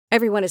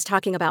Everyone is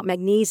talking about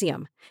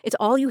magnesium. It's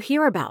all you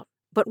hear about.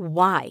 But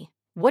why?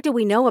 What do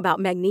we know about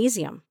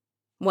magnesium?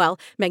 Well,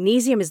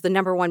 magnesium is the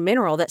number one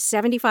mineral that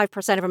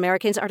 75% of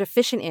Americans are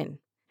deficient in.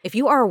 If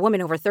you are a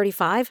woman over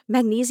 35,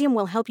 magnesium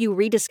will help you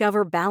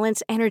rediscover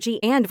balance,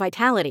 energy, and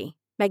vitality.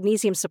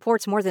 Magnesium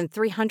supports more than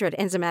 300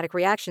 enzymatic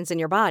reactions in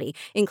your body,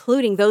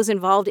 including those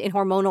involved in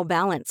hormonal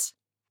balance.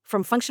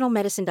 From functional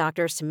medicine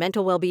doctors to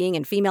mental well-being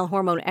and female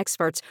hormone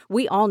experts,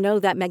 we all know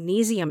that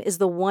magnesium is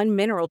the one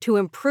mineral to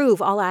improve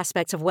all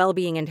aspects of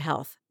well-being and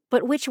health.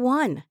 But which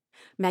one?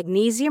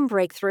 Magnesium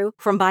Breakthrough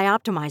from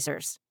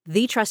Bioptimizers,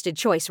 the trusted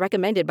choice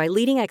recommended by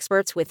leading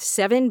experts with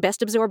 7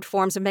 best-absorbed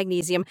forms of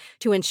magnesium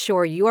to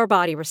ensure your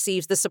body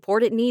receives the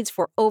support it needs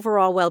for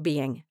overall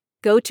well-being.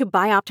 Go to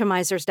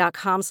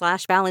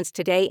bioptimizers.com/balance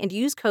today and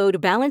use code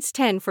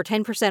BALANCE10 for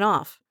 10%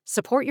 off.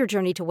 Support your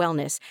journey to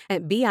wellness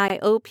at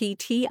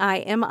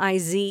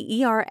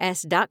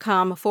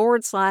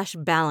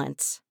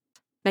bioptimizers.com/balance.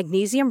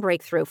 Magnesium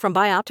Breakthrough from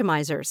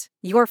Bioptimizers,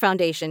 your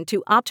foundation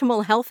to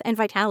optimal health and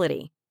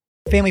vitality.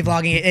 Family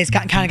vlogging, it's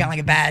kind of gotten like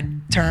a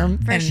bad term.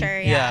 For sure,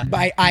 yeah.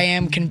 But I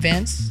am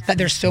convinced that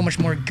there's so much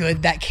more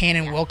good that can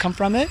and will come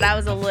from it. I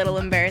was a little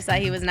embarrassed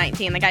that he was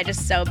 19. Like, I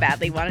just so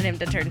badly wanted him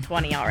to turn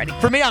 20 already.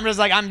 For me, I'm just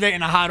like, I'm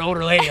dating a hot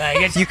older lady.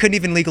 Like, You couldn't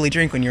even legally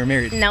drink when you were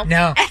married. Nope.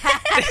 No.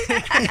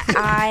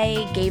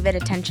 I gave it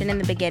attention in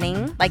the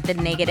beginning, like the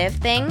negative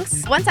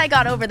things. Once I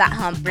got over that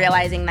hump,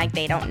 realizing like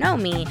they don't know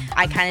me,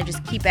 I kind of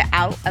just keep it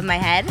out of my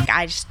head.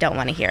 I just don't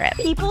want to hear it.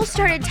 People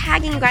started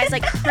tagging you guys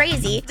like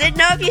crazy. Didn't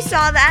know if you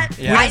saw that.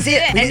 Yeah. I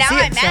did. And now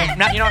I'm mad.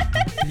 Now, you know,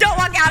 Don't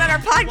walk out on our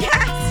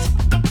podcast.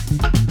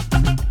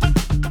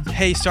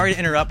 hey, sorry to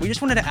interrupt. We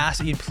just wanted to ask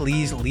that you'd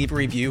please leave a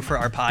review for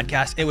our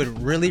podcast. It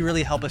would really,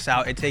 really help us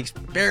out. It takes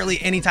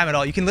barely any time at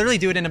all. You can literally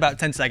do it in about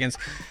 10 seconds.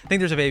 I think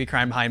there's a baby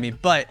crying behind me,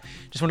 but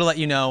just want to let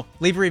you know,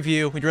 leave a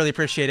review. We'd really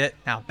appreciate it.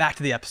 Now, back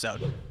to the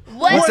episode.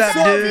 What's up,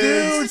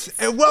 dudes?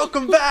 And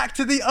welcome back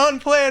to the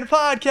Unplanned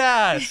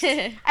Podcast.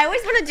 I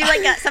always want to do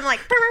like some like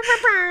brr,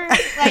 brr, brr,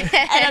 like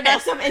I don't know,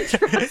 some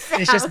intro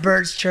sound. It's just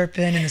birds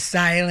chirping in the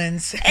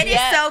silence. It is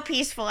so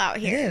peaceful out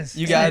It here. is.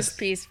 You guys, It's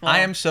peaceful. I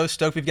am so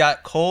stoked. We've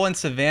got Cole and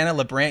Savannah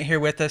LaBrant here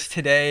with us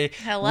today.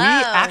 Hello. We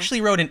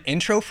actually wrote an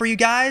intro for you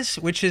guys,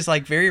 which is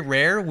like very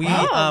rare. We,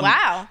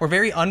 wow. We're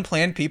very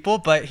unplanned people,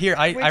 but here,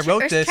 I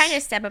wrote this. We're trying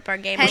to step up our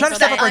game. We're trying to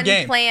step up our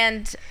game.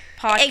 Unplanned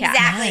podcast.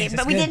 Exactly, Nice, but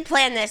that's we good. did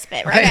plan this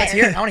bit, Right, right? let's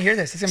hear it. I want to hear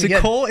this. It's going to So be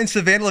good. Cole and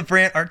Savannah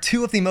LaBrant are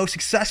two of the most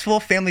successful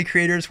family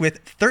creators with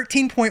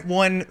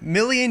 13.1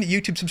 million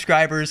YouTube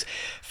subscribers,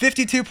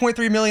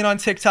 52.3 million on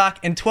TikTok,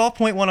 and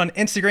 12.1 on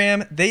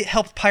Instagram. They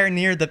helped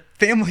pioneer the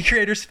family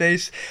creator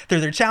space through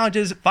their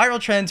challenges, viral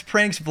trends,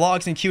 pranks,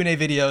 vlogs, and Q&A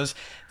videos.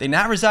 They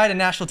now reside in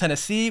Nashville,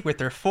 Tennessee with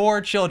their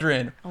 4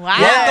 children. Wow.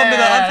 Welcome to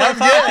the Unplanned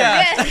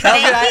That Podcast. was good.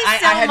 Thank you I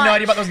so had no much.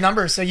 idea about those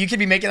numbers, so you could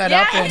be making that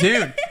up. And,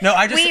 Dude, no,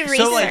 I just We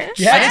so like researched.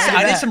 Yeah,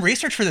 I yeah. did some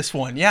research for this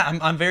one. Yeah,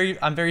 I'm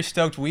very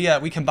stoked.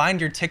 We combined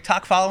your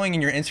TikTok following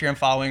and your Instagram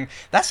following.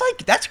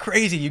 That's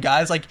crazy, you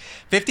guys. Like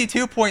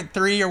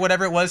 52.3 or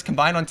whatever it was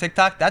combined on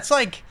TikTok. That's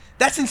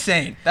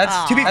insane.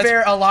 to be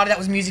fair, a lot of that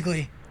was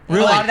Musically.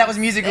 Really? A lot of that was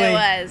Musically. It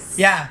was.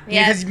 Yeah,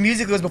 Yeah. because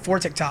Musically was before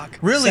TikTok.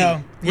 Really,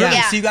 So, really.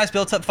 Yeah. So you guys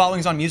built up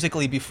followings on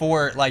Musical.ly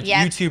before like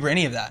Yep. YouTube or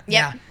any of that.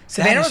 Yep. Yeah.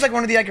 Savannah is- was like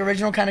one of the like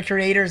original kind of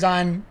creators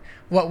on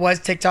what was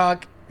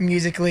TikTok,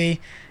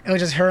 Musically. It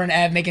was just her and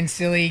Ev making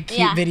silly, cute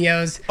Yeah.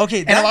 videos. Okay,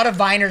 and that- a lot of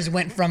Viners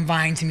went from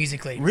Vine to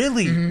Musically.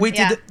 Really? Wait,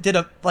 Yeah. did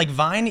a like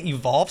Vine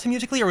evolve to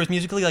Musical.ly, or was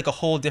Musical.ly like a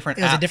whole different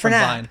It was app a different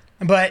from app, Vine?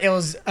 but it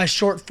was a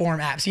short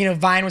form app. So,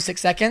 Vine was 6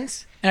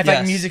 seconds, and I feel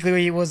like Yes.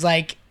 Musically was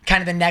like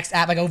kind of the next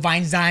app, like,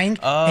 Vine's dying,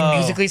 Oh.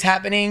 and Musically's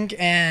happening,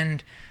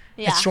 and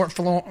Yeah. it's short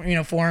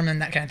form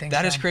and that kind of thing.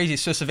 That is so. crazy.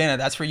 So Savannah,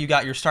 that's where you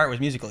got your start with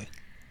Musical.ly.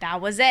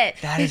 That was it.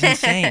 That is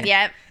insane.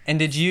 Yep. And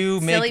did you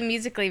make Silly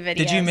Musically videos.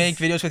 Did you make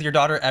videos with your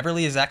daughter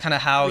Everly? Is that kind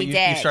of how We you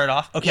did. started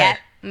off? Okay.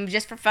 Yep.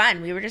 Just for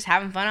fun. We were just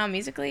having fun on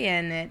Musically,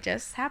 and it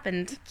just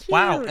happened.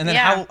 Wow. And then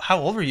Yeah. how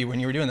old were you when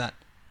you were doing that?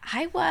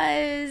 I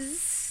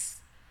was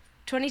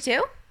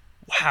 22,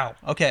 Wow.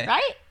 Okay.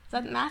 right? Is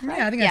that the math right?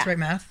 Yeah, I think that's right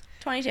math.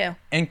 22.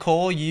 And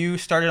Cole, you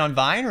started on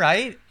Vine,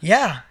 right?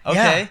 Yeah.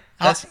 Okay, Yeah.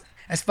 that's-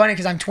 It's funny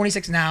because I'm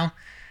 26 now,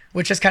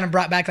 which just kind of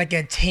brought back like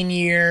a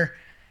 10-year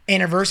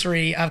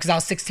anniversary of, because I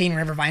was 16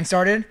 whenever Vine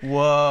started.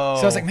 Whoa.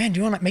 So I was like, man,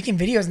 doing like making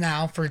videos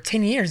now for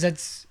 10 years,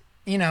 that's,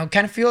 kind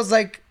of feels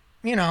like,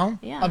 Yeah.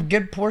 a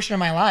good portion of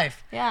my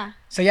life. Yeah.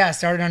 So yeah, I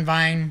started on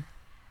Vine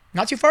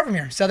not too far from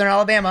here, Southern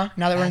Alabama,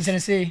 now that we're in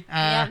Tennessee,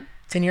 Yeah.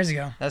 10 years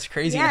ago. That's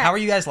crazy. Yeah. And how are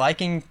you guys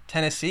liking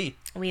Tennessee?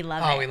 We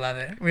love Oh, it. we love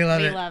it. We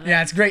love We it. love it.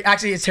 Yeah, it's great.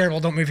 Actually, it's terrible.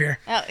 Don't move here.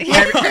 Oh,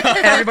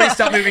 Everybody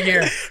stop moving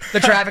here.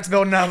 The traffic's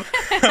building up.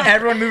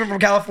 Everyone moving from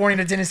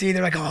California to Tennessee,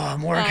 they're like, oh,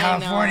 more I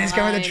Californians know,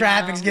 coming. The I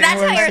traffic's know. getting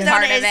That's worse. how Arizona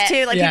Part of is it.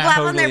 too. Like Yeah, people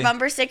have on totally. their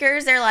bumper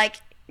stickers, they're like,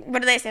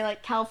 what do they say?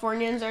 Like,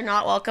 Californians are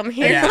not welcome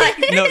here. Yeah. Like,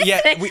 No,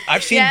 yeah,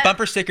 I've seen Yeah.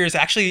 bumper stickers.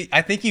 Actually,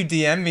 I think you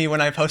DM'd me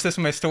when I posted this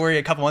in my story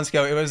a couple months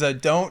ago. It was a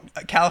 "Don't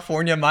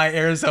California my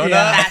Arizona."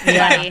 That's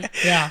funny.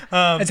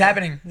 Yeah. It's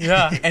happening.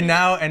 Yeah, and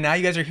now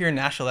you guys are here in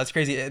Nashville. That's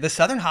crazy. The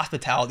Southern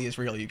hospitality is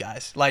real, you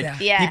guys. Like, Yeah.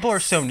 Yes. people are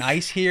so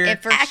nice here.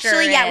 It for actually,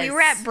 sure yeah, is. we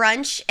were at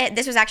brunch.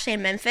 This was actually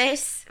in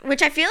Memphis,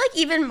 which I feel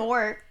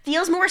like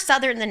feels more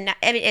southern than.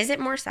 I mean, is it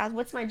more south?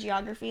 What's my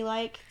geography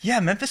like? Yeah,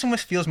 Memphis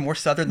almost feels more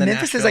southern than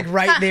Memphis is Nashville.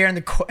 like right there in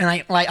the and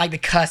like the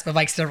cusp of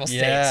like several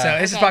states. Yeah. So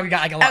this is probably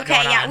got like a lot Okay,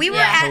 going on. yeah, we were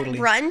Yeah. at Totally.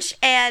 brunch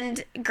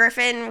and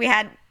we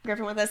had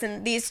Griffin with us,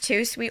 and these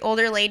two sweet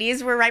older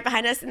ladies were right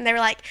behind us, and they were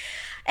like,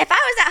 if I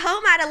was at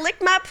home, I'd have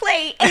licked my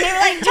plate. And they were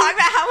like talking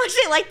about how much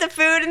they liked the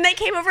food, and they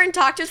came over and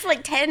talked to us for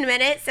like 10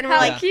 minutes, and we're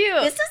How like, cute.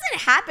 this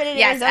doesn't happen in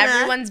Yes, Arizona.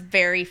 everyone's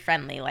very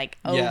friendly, like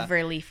Yeah.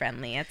 overly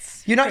friendly.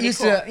 It's You're not pretty used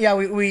cool. to, yeah,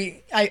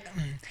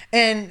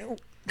 and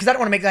because I don't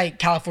want to make like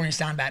California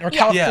sound bad or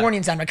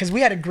Californian sound bad, because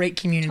we had a great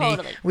community.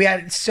 Totally. We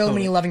had so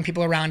many loving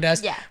people around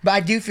us. Yeah. But I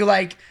do feel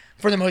like,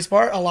 for the most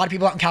part, a lot of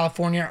people out in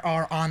California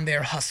are on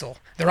their hustle.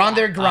 They're on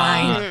their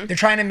grind. They're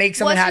trying to make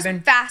Well, something it's happen.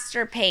 just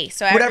faster pace,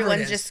 so Whatever it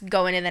everyone's is. just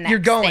going to the next You're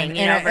going, thing,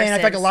 you know, and I feel like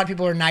a versus- lot of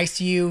people are nice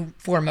to you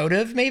for a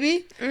motive,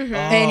 maybe. Mm-hmm.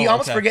 And you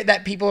almost okay. forget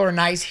that people are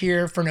nice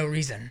here for no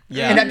reason.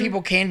 Yeah. And that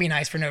people can be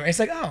nice for no reason. It's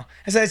like, oh,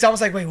 it's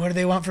almost like, wait, what do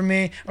they want from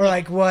me? Or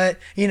like, what,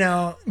 you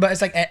know? But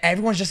it's like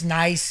everyone's just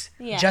nice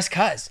just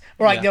cuz.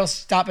 Or like Yeah. they'll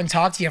stop and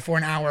talk to you for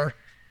an hour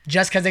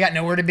just because they got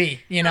nowhere to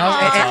be, you know? Aw.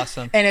 And, That's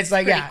awesome. And it's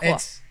like, yeah, cool.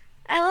 it's.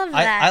 I love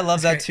that. I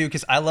love that great. too,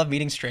 because I love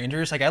meeting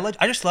strangers. Like,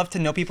 I just love to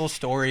know people's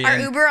story. Our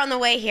and Uber on the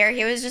way here,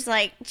 he was just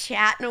like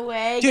chatting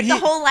away. Dude, the he-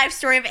 whole life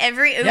story of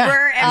every Uber,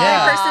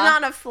 Yeah. every person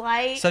on a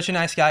flight. Such a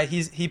nice guy.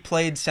 He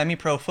played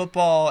semi-pro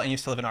football and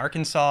used to live in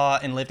Arkansas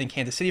and lived in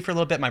Kansas City for a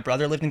little bit. My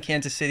brother lived in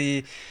Kansas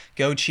City.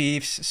 Go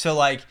Chiefs. So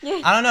like,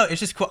 I don't know. It's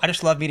just cool. I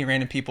just love meeting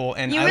random people,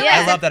 and You I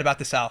realize love that about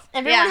the South.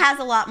 Everyone Yeah. has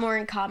a lot more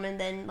in common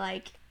than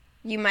like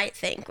you might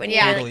think when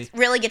Yeah. you Totally.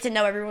 really get to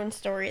know everyone's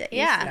story. That you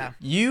Yeah. see. Yeah.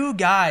 You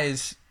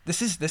guys,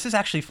 this is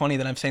actually funny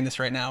that I'm saying this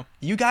right now.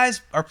 You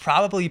guys are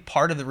probably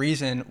part of the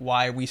reason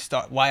why we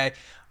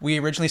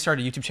originally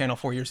started a YouTube channel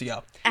 4 years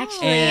ago.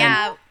 Actually, And-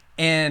 yeah.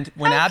 And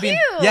when How Abby,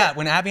 cute.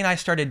 when Abby and I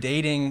started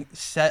dating,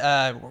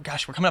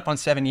 gosh, we're coming up on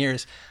 7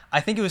 years. I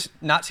think it was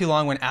not too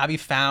long when Abby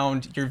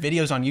found your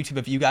videos on YouTube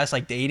of you guys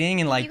like dating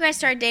and like, You guys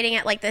started dating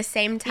at like the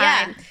same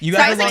Yeah. time. You so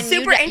guys I was were like long-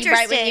 super Right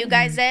interested. when you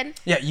guys did.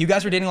 yeah, you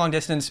guys were dating long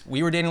distance.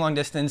 We were dating long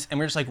distance, and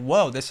we are just like,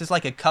 whoa, this is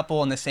like a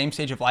couple in the same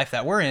stage of life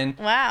that we're in.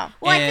 Wow.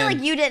 Well, I feel And-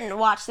 like you didn't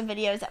watch the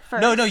videos at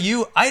first. No,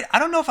 I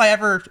don't know if I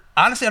ever,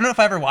 honestly, I don't know if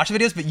I ever watched the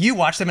videos, but you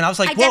watched them, and I was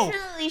like, I whoa.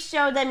 definitely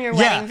showed them your Yeah.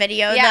 wedding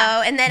video Yeah.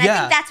 though, and then I Yeah.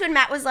 think that's when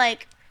Matt was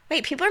like,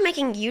 "Wait, people are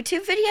making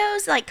YouTube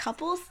videos like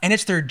couples." And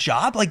it's their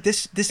job. Like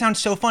this sounds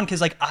so fun because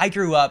like I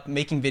grew up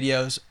making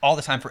videos all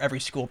the time for every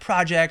school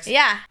project.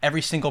 Yeah.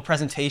 Every single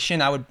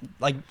presentation, I would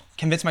like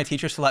convince my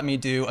teachers to let me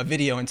do a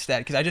video instead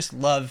because I just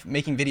love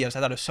making videos. I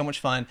thought it was so much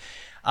fun.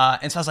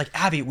 And so I was like,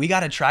 Abby, we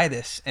got to try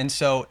this. And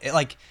so it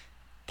like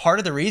part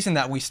of the reason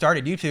that we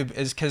started YouTube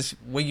is because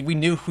we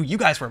knew who you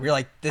guys were. We were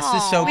like, this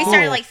is so We cool.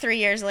 started like 3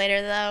 years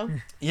later though.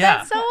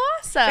 yeah. So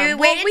awesome. We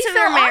waited we till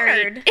feel we were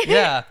married. honored.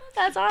 Yeah.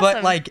 That's awesome.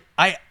 But like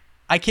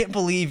I can't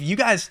believe you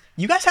guys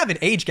have an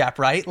age gap,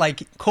 right?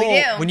 Like Cole,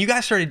 do. when you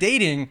guys started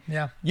dating,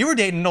 Yeah. you were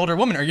dating an older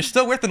woman, or you're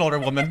still with an older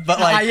woman, but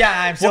like Yeah,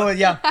 I'm so,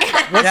 yeah.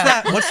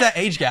 what's that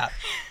age gap?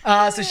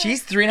 So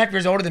she's 3.5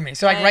 years older than me.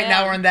 So like right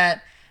now we're in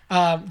that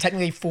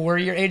technically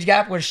 4-year age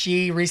gap where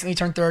she recently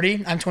turned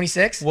 30. I'm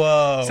 26.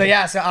 Whoa. So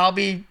yeah, so I'll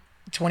be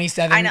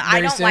 27 I know. I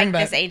very don't soon, like but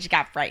this age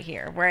gap right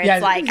here, where it's Yeah,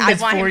 like I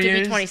it's want him 4 to years.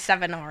 be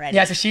 27 already.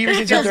 yeah, so she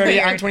recently turned Feels 30.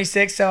 weird. I'm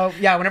 26. So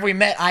yeah, whenever we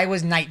met, I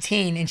was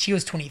 19 and she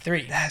was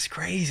 23. That's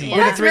crazy. We're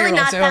the That's really 3-year-old,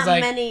 not so I was that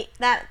like- many.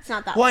 That's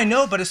not that. Well, I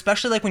know, but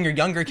especially like when you're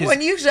younger, because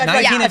When usually I feel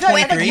 19 like- and I feel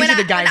like 23. usually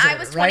the guys when I are,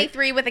 was right?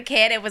 23 with a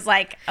kid, it was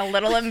like a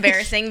little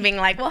embarrassing being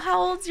like, well,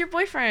 how old's your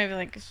boyfriend? I'd be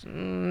like,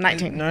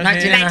 19.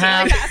 19 and a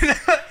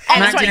half.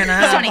 Almost 19 and a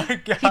half. 20. Oh my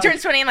God. He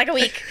turns 20 in like a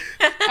week.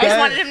 I just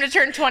wanted him to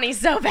turn 20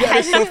 so bad.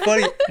 That's so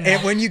funny.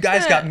 And when you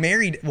guys got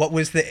married, what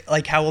was the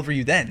like? How old were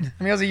you then?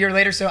 I mean, it was a year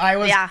later, so I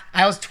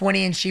was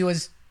 20 and she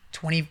was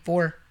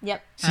 24.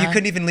 Yep. So you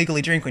couldn't even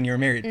legally drink when you were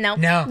married. Nope.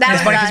 No, That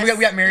it's funny was because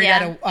we got married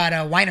Yeah. at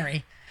a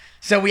winery.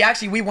 So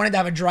we wanted to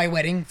have a dry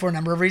wedding for a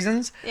number of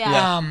reasons.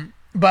 Yeah.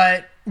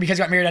 But because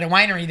we got married at a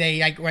winery, they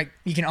like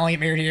you can only get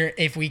married here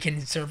if we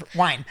can serve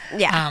wine.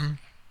 Yeah.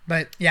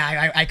 But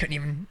yeah, I couldn't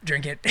even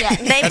drink it. Yeah,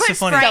 they That's put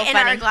so funny. Sprite So in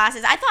our funny.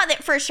 glasses. I thought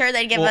that for sure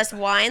they'd give Well- us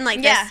wine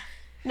like Yeah. this.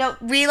 No,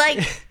 we like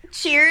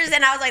cheers,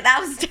 and I was like,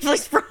 that was definitely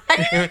Sprite.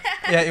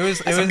 Yeah, it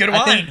was. It was some good I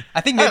wine.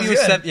 think maybe That it was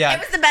was. good. Yeah. It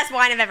was the best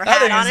wine I've ever I had,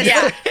 think honestly.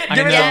 it's- I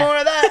Give me know. some more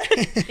of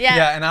that. Yeah.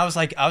 Yeah, and I was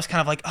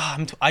kind of like,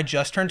 oh, I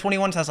just turned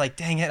 21, so I was like,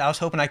 dang it, I was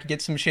hoping I could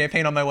get some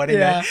champagne on my wedding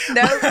Yeah. day.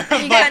 No,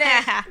 you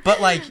couldn't.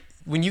 But like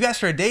when you guys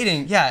started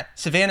dating, yeah,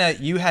 Savannah,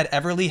 you had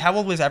Everly. How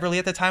old was Everly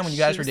at the time when you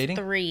guys She were was dating?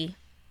 3.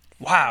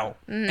 Wow.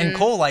 And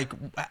Cole, like,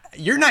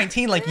 you're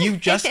 19, like, you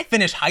just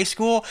finished high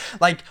school.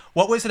 Like,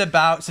 what was it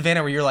about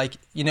Savannah where you're like,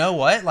 you know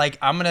what? Like,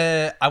 I want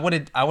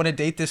to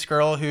date this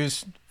girl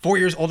who's 4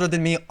 years older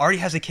than me, already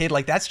has a kid.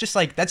 Like, that's just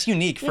like, that's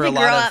unique for a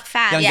lot grow of up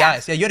fast. young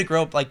guys. Yeah, you had to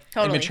grow up like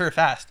Totally. and mature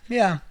fast.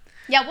 Yeah.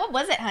 Yeah, what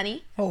was it,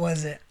 honey? What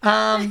was it?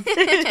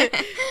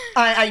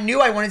 I knew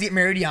I wanted to get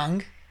married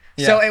young.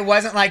 Yeah. So it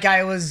wasn't like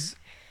I was,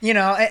 and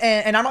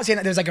I'm not saying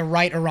that there's like a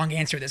right or wrong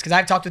answer to this, because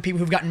I've talked to people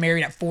who've gotten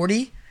married at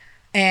 40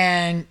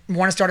 and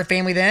want to start a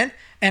family then,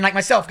 and like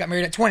myself, got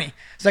married at 20.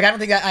 So like I don't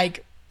think that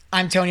like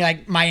I'm telling you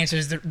like my answer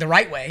is the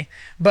right way,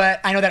 but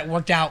I know that it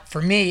worked out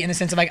for me in the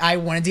sense of like I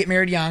wanted to get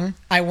married young.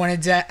 I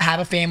wanted to have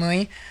a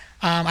family.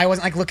 I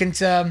wasn't like looking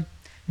to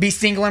be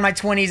single in my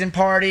 20s and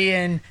party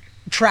and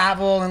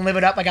travel and live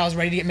it up. Like I was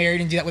ready to get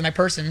married and do that with my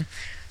person.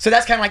 So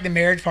that's kind of like the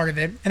marriage part of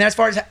it. And then as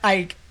far as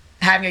like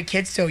having a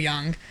kid so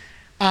young,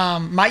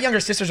 my younger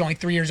sister's only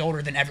 3 years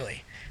older than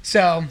Everly.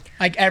 So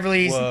like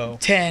Everly's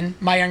 10,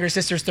 my younger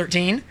sister's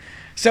 13.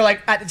 So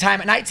like at the time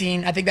at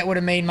 19, I think that would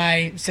have made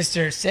my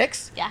sister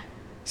 6. Yeah.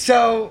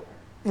 So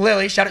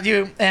Lily, shout out to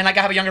you. And like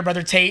I have a younger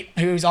brother, Tate,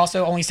 who's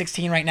also only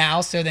 16 right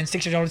now. So then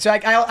 6 years older. So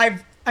like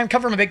I'm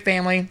coming from a big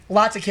family,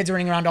 lots of kids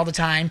running around all the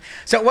time.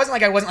 So it wasn't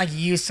like I wasn't like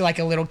used to like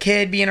a little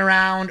kid being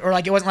around, or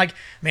like it wasn't like,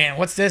 man,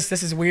 what's this?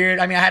 This is weird.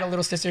 I mean, I had a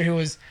little sister who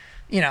was,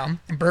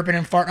 burping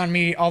and farting on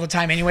me all the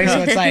time anyway.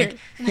 So it's like,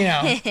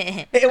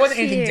 it wasn't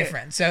anything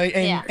different. So,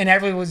 and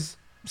Everly was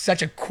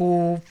such a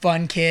cool,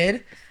 fun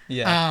kid.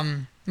 Yeah.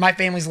 My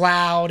family's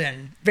loud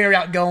and very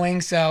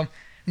outgoing. So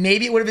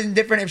maybe it would have been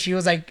different if she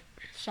was like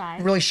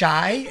really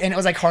shy and it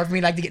was like hard for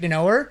me like to get to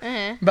know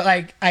her. But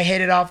like I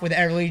hit it off with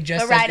Everly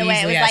just But right as away, it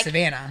easily was as like,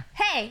 Savannah.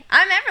 Hey,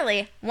 I'm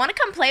Everly. Want to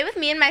come play with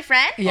me and my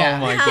friend? Yeah. Oh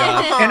my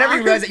God. And I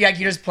never realized that like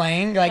you're just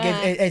playing. Like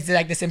it's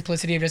like the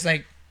simplicity of just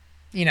like,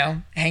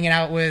 hanging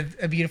out with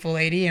a beautiful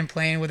lady and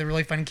playing with a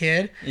really fun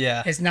kid.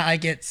 Yeah. It's not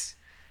like it's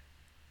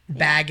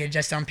baggage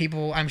as some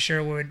people I'm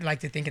sure would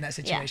like to think in that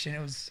situation. It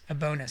was a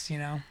bonus,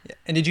 Yeah.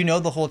 And did you know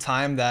the whole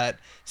time that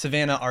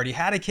Savannah already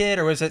had a kid,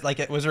 or was it like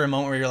was there a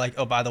moment where you're like,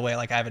 oh, by the way,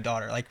 like I have a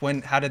daughter? Like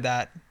how did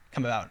that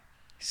come about?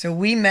 So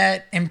we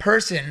met in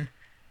person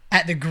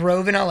at the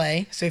Grove in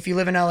LA. So if you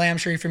live in LA, I'm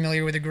sure you're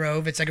familiar with the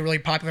Grove. It's like a really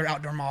popular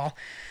outdoor mall.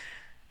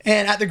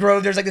 And at the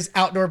Grove, there's like this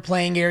outdoor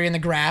playing area in the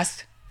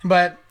grass.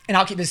 And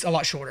I'll keep this a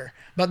lot shorter.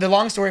 But the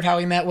long story of how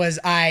we met was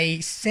I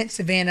sent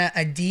Savannah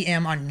a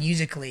DM on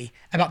Musical.ly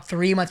about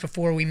 3 months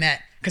before we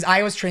met, because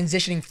I was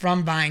transitioning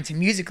from Vine to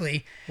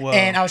Musical.ly. Whoa.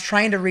 And I was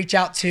trying to reach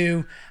out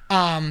to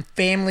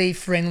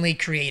family-friendly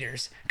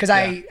creators, because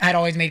I had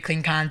always made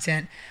clean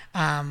content.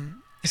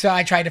 So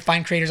I tried to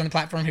find creators on the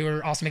platform who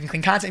were also making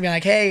clean content and be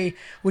like, hey,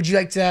 would you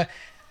like to...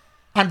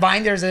 On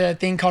Vine, there's a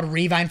thing called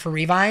Revine for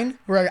Revine,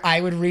 where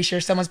I would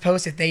reshare someone's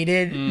post if they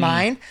did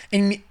mine.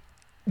 And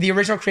the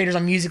original creators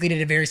on Musical.ly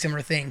did a very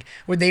similar thing,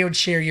 where they would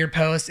share your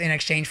post in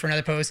exchange for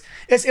another post.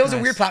 It was a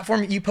weird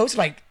platform. You posted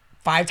like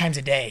 5 times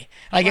a day.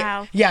 Like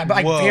wow. But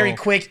like very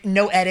quick,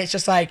 no edits,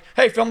 just like,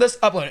 hey, film this,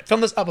 upload it,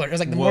 film this, upload it. It was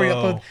like the more you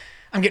upload,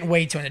 I'm getting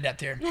way too into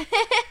depth here.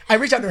 I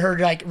reached out to her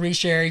to like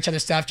reshare each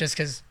other's stuff just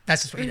because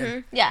that's just what you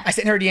do. Yeah. I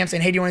sent her a DM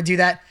saying, hey, do you want to do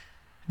that?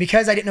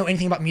 Because I didn't know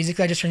anything about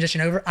Musical.ly, I just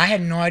transitioned over. I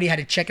had no idea how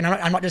to check, and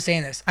I'm not just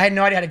saying this. I had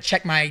no idea how to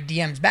check my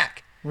DMs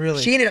back.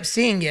 Really? She ended up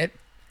seeing it.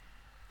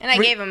 And I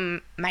gave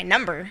him my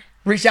number.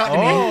 Reached out to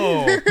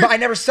me, but I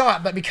never saw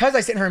it. But because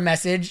I sent her a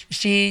message,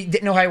 she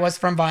didn't know who I was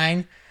from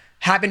Vine,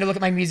 happened to look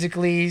at my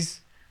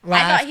Musical.lys,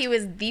 laughed. I thought he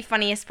was the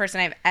funniest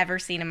person I've ever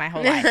seen in my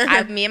whole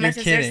life. Me and my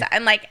sister,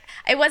 and like,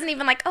 it wasn't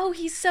even like, oh,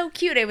 he's so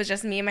cute. It was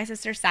just me and my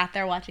sister sat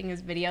there watching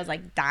his videos,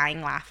 like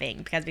dying laughing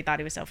because we thought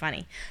he was so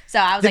funny. So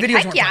I was like,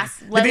 heck yes.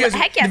 The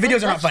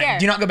videos are not funny.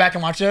 Do not go back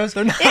and watch those.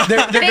 They're not.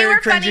 They're they very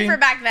were funny cringy. for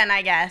back then,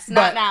 I guess. But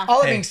Not now.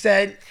 all that being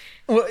said,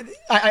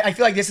 I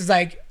feel like this is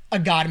like a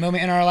God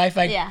moment in our life.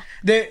 Like,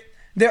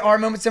 there are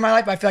moments in my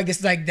life, but I feel like this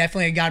is like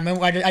definitely a God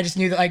moment. I just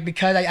knew that like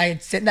because I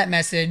had sent that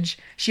message,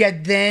 she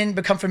had then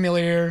become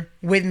familiar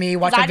with me,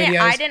 watched my videos.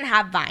 I didn't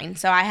have Vine,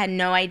 so I had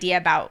no idea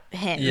about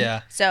him.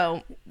 Yeah.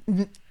 So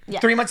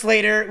 3 months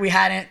later, we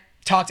hadn't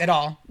talked at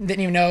all. Didn't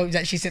even know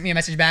that she sent me a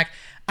message back.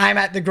 I'm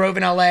at the Grove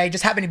in LA,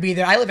 just happened to be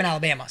there. I live in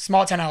Alabama,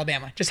 small town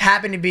Alabama. Just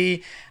happened to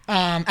be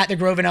at the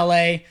Grove in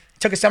LA.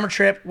 Took a summer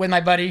trip with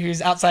my buddy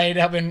who's outside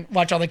helping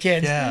watch all the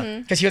kids. Yeah.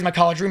 Because he was my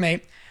college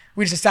roommate.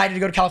 We just decided to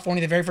go to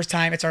California the very first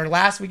time. It's our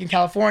last week in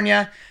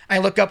California. I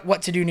look up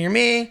what to do near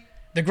me.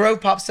 The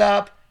Grove pops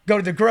up. Go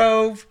to the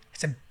Grove.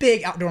 It's a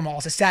big outdoor mall.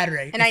 It's a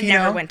Saturday. And I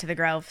never went to the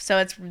Grove. So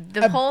it's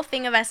the whole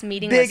thing of us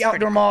meeting big was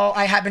outdoor mall.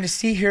 I happened to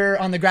see her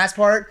on the grass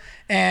part,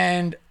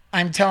 and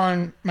I'm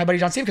telling my buddy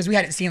John Steve, because we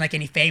hadn't seen like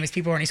any famous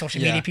people or any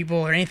social media people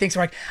or anything. So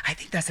we're like, I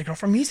think that's the girl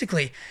from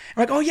Musical.ly. And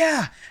we're like, oh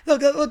yeah,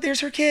 look, there's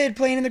her kid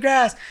playing in the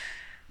grass.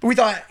 But we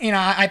thought,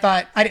 I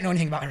thought, I didn't know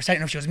anything about her. So I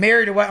didn't know if she was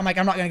married or what. I'm like,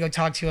 I'm not going to go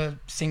talk to a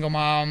single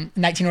mom,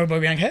 19-year-old boy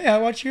being like, hey, I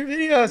watch your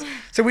videos.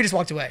 So we just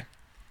walked away.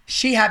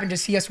 She happened to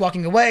see us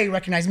walking away,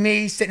 recognized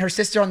me, sent her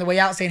sister on the way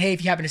out saying, hey,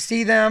 if you happen to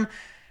see them,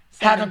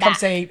 have them come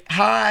say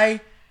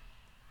hi.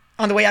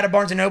 on the way out of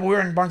Barnes & Noble, we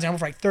were in Barnes & Noble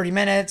for like 30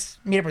 minutes,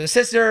 meet up with her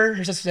sister.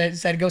 Her sister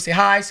said go say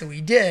hi, so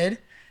we did.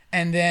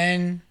 And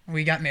then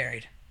we got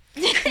married.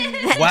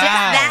 Wow.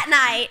 That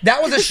night.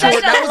 That was a short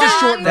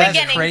version.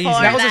 That's crazy.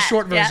 That was a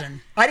short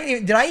version.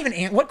 Did I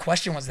even what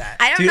question was that?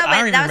 I don't Dude, know, I but don't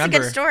even that was remember. a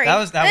good story.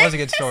 That was a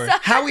good story.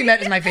 How we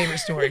met is my favorite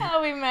story.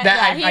 How we met.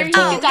 That Yeah, I've you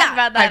told. can talk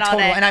about that I've all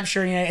told, day. and I'm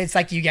sure it's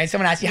like you guys.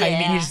 Someone asks you how you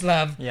meet, and you just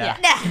love Yeah.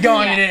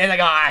 going in it and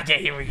like,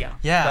 okay, here we go.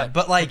 Yeah,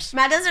 but like,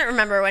 Matt doesn't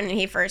remember when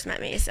he first met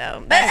me,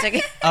 so that's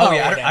okay. oh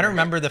yeah, okay. I don't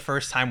remember the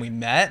first time we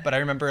met, but I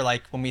remember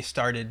like when we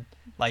started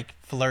like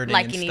flirting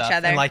Liking and each stuff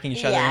other. and liking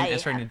each other Yeah, and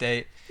starting to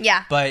date.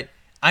 Yeah. But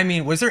I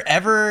mean, was there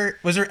ever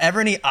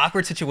any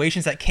awkward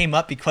situations that came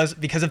up because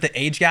of the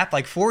age gap?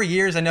 Like 4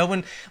 years, I know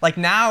when like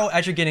now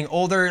as you're getting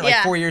older, like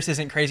Yeah. 4 years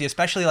isn't crazy,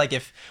 especially like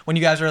when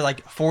you guys are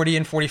like 40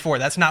 and 44,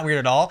 that's not weird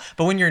at all.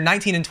 But when you're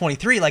 19 and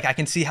 23, like I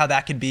can see how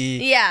that could be,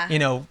 Yeah. you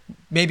know,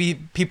 maybe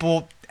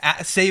people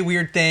say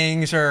weird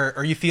things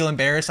or you feel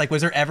embarrassed. Like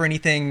was there ever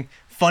anything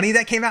funny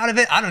that came out of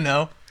it? I don't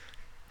know.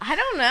 I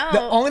don't know.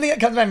 The only thing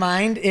that comes to my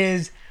mind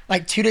is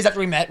like 2 days after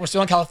we met, we're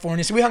still in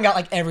California, so we hung out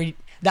like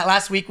that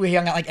last week we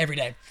hung out like every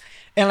day.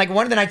 And like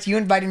one of the nights you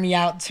invited me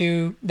out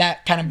to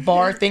that kind of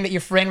bar thing that your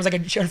friend was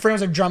her friend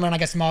was a drummer in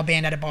like a small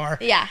band at a bar.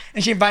 Yeah.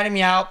 And she invited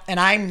me out, and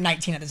I'm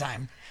 19 at the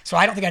time, so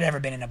I don't think I'd ever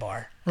been in a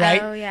bar,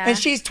 right? Oh, yeah. And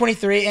she's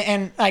 23,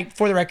 and like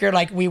for the record,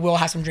 like we will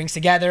have some drinks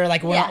together.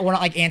 Like we're not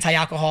like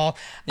anti-alcohol.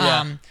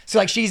 Yeah. So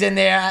like she's in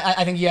there.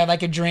 I think you have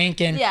like a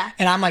drink, and Yeah.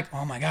 and I'm like,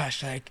 oh my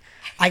gosh, like.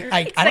 I don't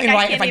like, even know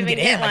I if I can't can get even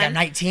in. get Like I'm one.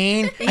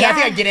 19. Like, I Yeah.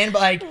 think I get in,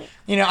 but like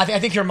I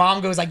think your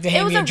mom goes like to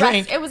hand me a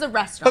drink. It was a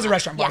restaurant. It was a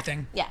restaurant bar Yeah.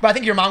 thing. Yeah. But I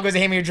think your mom goes to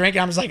hand me a drink,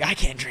 and I'm just like, I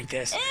can't drink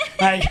this.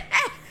 Like,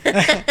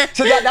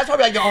 so that's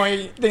probably like the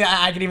only thing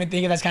I could even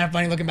think of that's kind of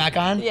funny looking back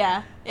on.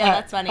 Yeah. Yeah,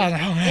 that's funny. I was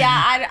like, oh, man.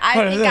 Yeah, I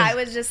What is think I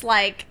this? was just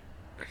like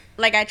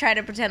I tried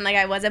to pretend like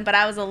I wasn't, but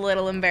I was a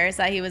little embarrassed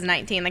that he was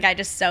 19. Like I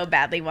just so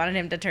badly wanted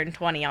him to turn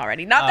 20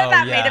 already. Not that Oh,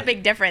 that yeah. made a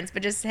big difference,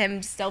 but just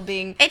him still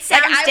being. It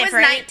sounds like, I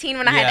different. was 19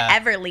 when I Yeah.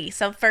 had Everly,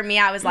 so for me,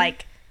 I was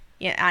like,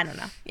 yeah, I don't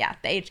know. Yeah,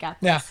 the age gap.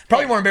 Yeah,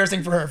 probably more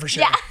embarrassing for her for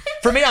sure. Yeah.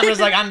 For me, I'm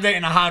just like I'm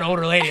dating a hot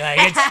older lady. Like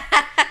it's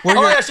Were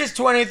oh your- yeah, she's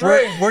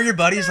 23. Were your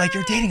buddies like,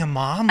 you're dating a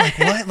mom? Like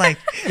what? Like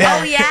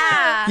Oh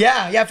yeah.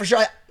 Yeah, for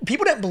sure.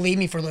 People didn't believe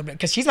me for a little bit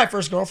because she's my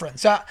first girlfriend.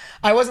 So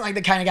I wasn't like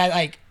the kind of guy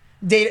like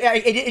date.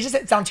 It just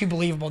didn't sound too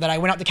believable that I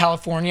went out to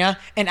California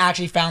and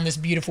actually found this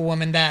beautiful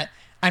woman that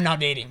I'm now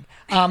dating.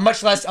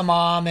 Much less a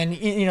mom and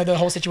the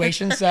whole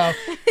situation. So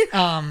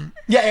yeah,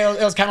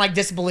 it was kind of like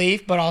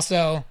disbelief, but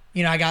also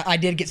I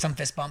did get some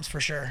fist bumps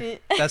for sure.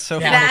 That's so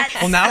Yeah.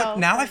 funny. Well,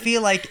 now I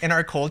feel like in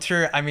our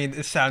culture, I mean,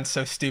 this sounds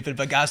so stupid,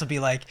 but guys will be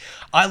like,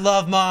 "I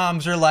love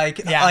moms," or like,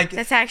 Yeah. like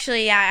That's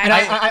actually, yeah. And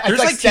I feel there's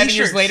like like 7 years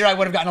t-shirts. later, I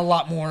would have gotten a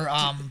lot more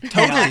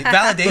totally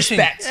validation.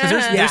 Respect. 'Cause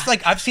there's Yeah.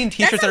 like I've seen That's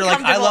T-shirts that are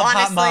like, "I love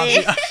hot moms."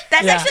 honestly.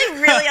 That's Yeah. actually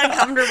really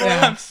uncomfortable.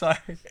 Yeah. I'm sorry.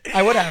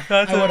 I would have.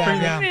 That's I would have.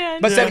 crazy. Yeah.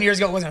 Man. But 7 years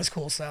ago, it wasn't as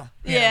cool. So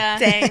Yeah.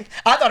 Dang.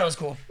 I thought it was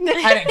cool.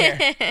 I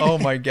didn't care. Oh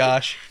my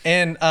gosh.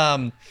 And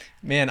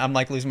man, I'm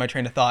like losing my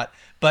train of thought.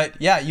 But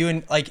yeah,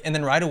 and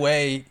then right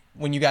away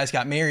when you guys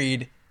got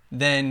married,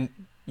 then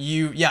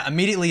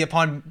immediately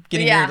upon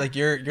getting Yeah. married, like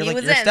you're He like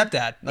was your in.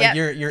 stepdad, like Yep.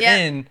 you're Yep.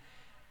 in.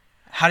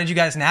 How did you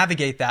guys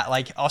navigate that?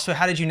 Like, also,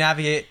 how did you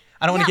navigate?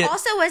 I don't want to Yeah, get.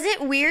 also, was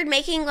it weird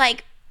making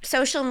like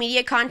social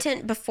media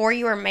content before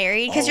you were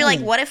married? Because you're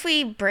like, what if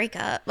we break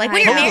up? Like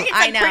when I you're know. married, it's I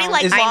like pretty know.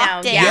 like Is- I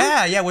locked know, in.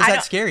 yeah. Was I that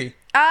don't- scary?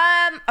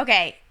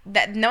 Okay.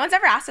 No one's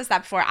ever asked us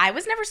that before. I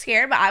was never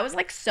scared, but I was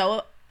like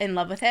so in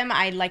love with him.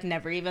 I like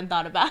never even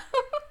thought about.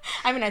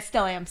 I mean, I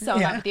still am so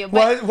in Yeah. love with you.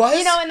 But Was-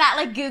 in that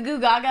like goo goo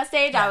gaga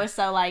stage, I was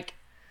so like,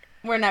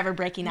 we're never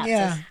breaking up.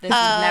 Yeah. This is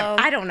never.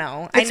 I don't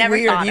know. It's I never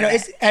weird. thought of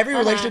It's it. every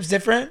relationship's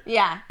different.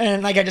 Yeah.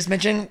 And like I just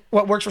mentioned,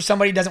 what works for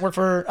somebody doesn't work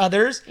for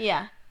others.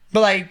 Yeah.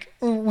 But like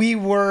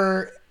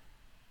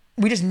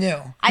we just knew.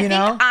 I you think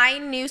know? I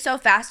knew so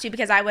fast too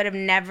because I would have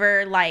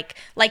never like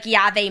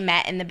they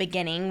met in the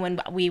beginning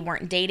when we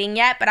weren't dating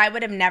yet, but I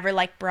would have never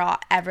like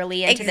brought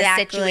Everly into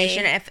Exactly. the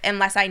situation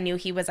unless I knew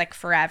he was like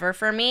forever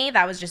for me.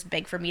 That was just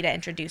big for me to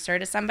introduce her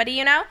to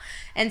somebody,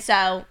 And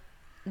so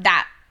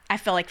that I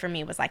feel like for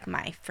me was like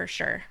my for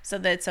sure. So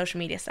the social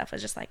media stuff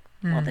was just like,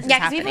 well, this is Yeah,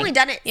 because happening. we've only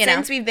done it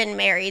since we've been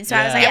married. So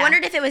I was like, Yeah. I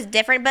wondered if it was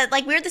different. But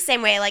like we were the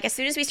same way. Like as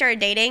soon as we started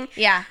dating,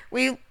 Yeah.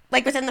 we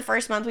like within the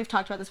first month, we've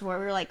talked about this before.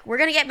 We were like, we're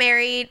gonna get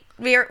married.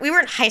 We were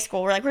in high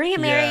school. We're like, we're gonna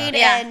get Yeah. married,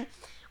 Yeah. and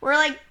we're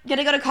like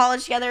gonna go to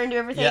college together and do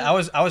everything. Yeah,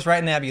 I was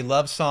writing Abby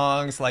love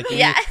songs. Like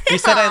Yeah. we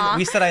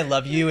said I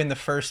love you in the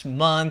first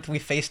month. We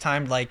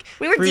FaceTimed like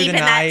We were through deep the in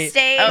that night.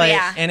 stage. Oh, like,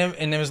 yeah.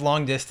 and it was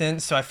long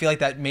distance, so I feel like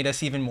that made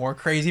us even more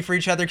crazy for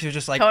each other because it was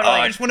just like, Totally.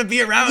 oh, I just want to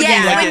be around Yeah,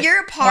 you. Like, when you're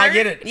apart. I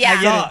get it. Yeah.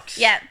 I get it. sucks.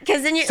 Yeah.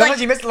 Because then you're Sometimes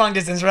like you miss the long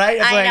distance, right?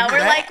 It's I know. We're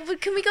that- like, well,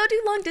 can we go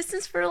do long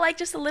distance for like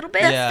just a little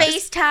bit? Yeah.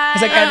 FaceTime.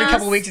 It's like every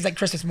couple of weeks, it's like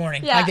Christmas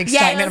morning. Yeah. Like the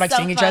Yeah, it excitement of was like so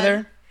seeing each fun.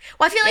 other.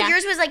 Well, I feel like Yeah.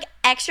 yours was like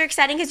extra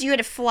exciting because you had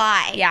to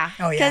fly. Yeah.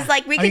 Oh yeah. Because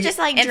like we Oh, could you- just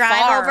like and drive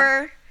far.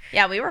 over.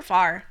 Yeah, we were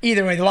far.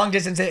 Either way, the long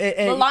distance.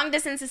 The long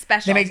distance is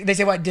special. They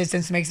say what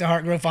distance makes the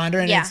heart grow fonder,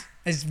 and Yeah.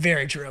 it's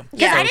very true.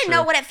 Because Yeah. I didn't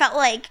know what it felt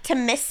like to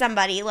miss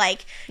somebody.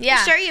 Like,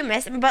 Yeah. sure you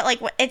miss them, but like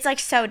it's like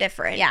so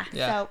different. Yeah.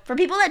 Yeah. So for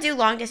people that do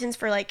long distance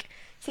for like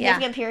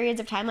significant periods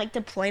of time, like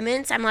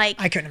deployments, I'm like,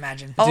 I couldn't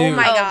imagine. oh Dude.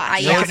 my Oh, gosh. I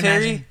couldn't Military,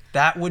 imagine.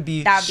 that would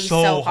be That would be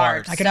so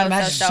hard. I couldn't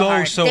imagine. So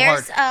hard. So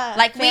hard. There's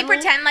Like, we family-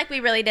 pretend like we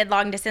really did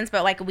long distance,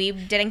 but, like, we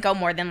didn't go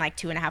more than, like,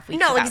 2.5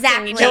 weeks. No, without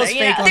seeing exactly. each Those other, you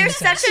fake know? long There's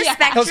distance. such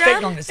a Those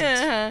fake long spectrum.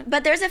 distance.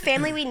 But there's a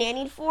family we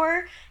nannied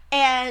for,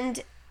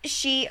 and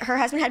her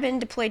husband had been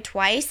deployed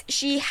twice.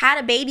 She had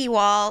a baby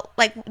while,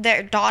 like,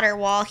 their daughter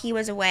while he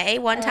was away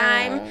one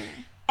time.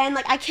 And,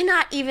 like, I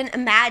cannot even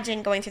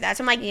imagine going through that.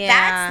 So I'm like, Yeah.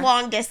 that's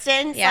long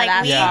distance. Yeah, like,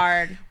 that's we,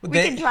 hard.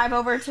 we could drive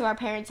over to our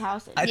parents'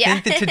 house. And, I Yeah.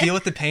 think that to deal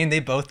with the pain, they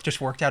both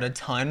just worked out a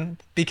ton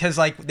because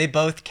like they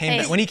both came Hey,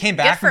 back. When he came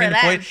good back from for being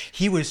deployed, them.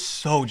 he was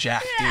so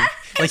jacked, dude.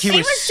 Like he she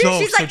was too. so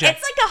She's so like, jacked.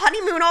 it's like a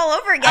honeymoon all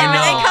over again I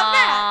when they know. come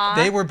back.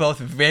 They were both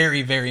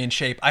very, very in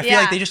shape. I feel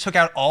Yeah. like they just took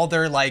out all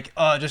their like,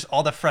 just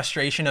all the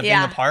frustration of Yeah.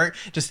 being apart,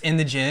 just in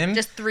the gym.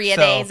 Just 3 a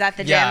So, days at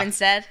the gym yeah,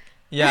 instead.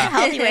 Yeah.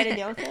 Healthy way to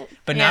deal with it.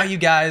 But now Yeah. you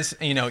guys,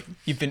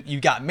 you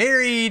got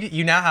married.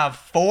 You now have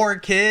 4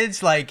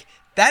 kids. Like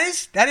that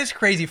is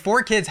crazy.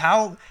 4 kids.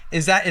 How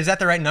is that? Is that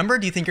the right number?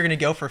 Do you think you're gonna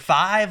go for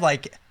 5?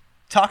 Like,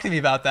 talk to me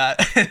about that.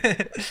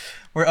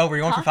 We're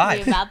going for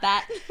 5. About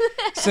that.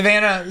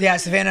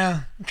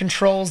 Savannah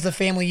controls the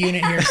family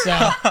unit here, so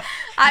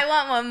I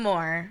want one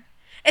more.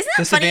 Isn't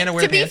that Does funny? Savannah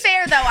wear To be pants?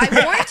 fair, though,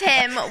 I warned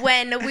him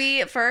when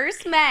we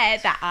first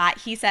met that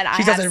he said I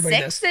She tells have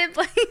everybody 6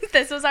 siblings.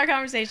 This was our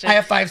conversation. I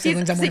have 5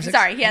 siblings, I'm one of 6.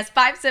 Sorry, he has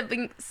 5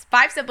 siblings.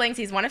 5 siblings.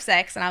 He's one of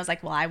 6, and I was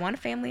like, well, I want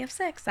a family of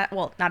 6.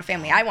 Well, not a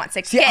family. I want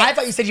 6 See, kids. I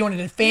thought you said you wanted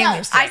a family No,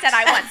 of 6. I said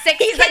I want 6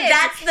 He's kids. like,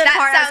 that's the that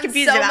part I was sounds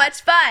confused so about.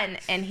 much fun.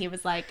 And he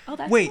was like, oh,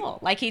 that's Wait. cool.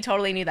 Like, he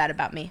totally knew that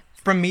about me.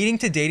 From meeting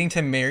to dating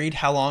to married,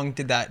 how long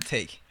did that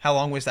take? How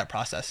long was that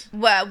process?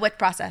 What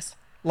process?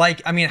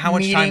 Like, I mean, how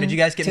much time did you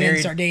guys get to then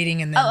married? start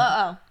dating, and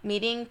then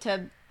Meeting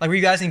to... Like, were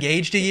you guys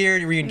engaged a year?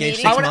 Were you engaged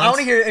Meeting. 6 I months? want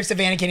to hear if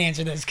Savannah can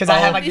answer this because I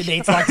have like the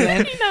dates locked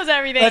in. He knows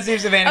everything. Let's see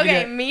if Savannah can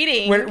Okay, do it.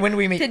 meeting. When do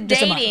we meet? To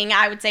Just a month. dating,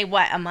 I would say,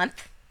 what, a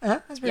month?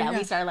 That's pretty Yeah, good.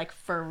 we started like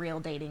for real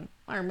dating,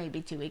 or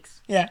maybe 2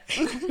 weeks, Yeah.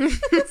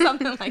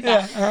 something like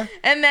Yeah, that.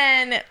 And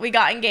then we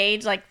got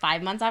engaged like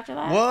 5 months after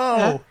that.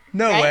 Whoa.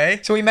 No Right? way.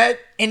 So we met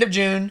end of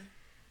June,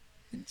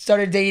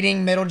 started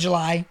dating middle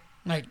July,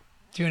 like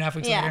 2.5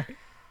 weeks Yeah. later.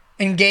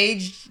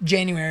 Engaged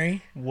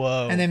January,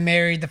 Whoa. and then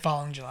married the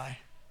following July.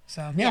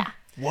 So yeah.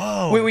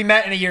 Whoa. We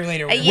met in a year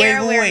later. A year.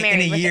 Wait, we were wait,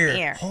 married in a within year. a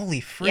year. Holy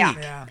freak. Yeah.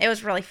 Yeah. It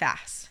was really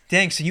fast.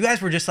 Dang, so you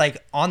guys were just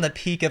like on the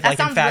peak of That like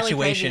sounds really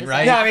crazy infatuation, to right?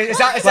 say. No, I mean it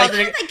sounds If like, you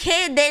have a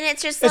kid, then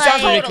it's just it like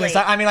sounds ridiculous.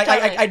 Totally. I mean, like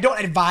Totally. I don't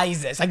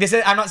advise this. Like this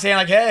is, I'm not saying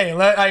like, hey,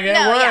 I get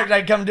No, work, yeah.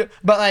 like come do,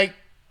 but like,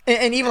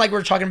 and even like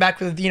we're talking back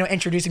with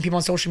introducing people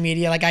on social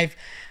media. Like I've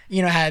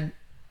had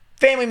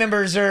family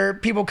members or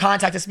people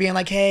contact us being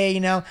like, hey,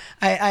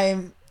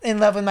 I'm in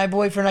love with my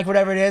boyfriend, like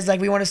whatever it is, like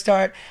we want to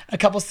start a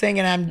couples thing,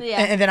 and Yeah.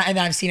 and then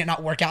I've seen it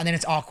not work out, and then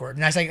it's awkward,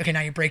 and I was like, okay,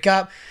 now you break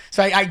up.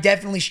 So I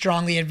definitely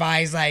strongly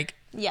advise like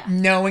Yeah.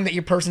 knowing that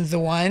your person's the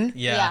one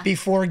Yeah.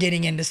 before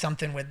getting into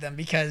something with them,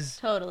 because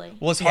Totally.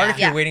 Well, it's hard Yeah. if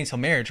you're Yeah. waiting till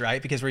marriage,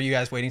 right? Because were you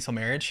guys waiting till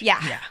marriage? Yeah.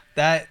 yeah,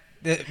 That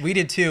we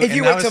did too. if and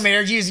you that wait was till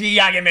marriage, you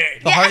gotta get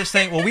married. the hardest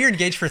thing. Well, we were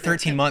engaged for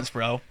 13 months,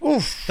 bro.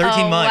 Oof.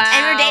 13 Oh, months. wow.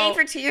 And we're dating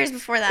for 2 years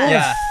before that.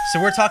 Yeah. So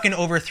we're talking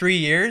over 3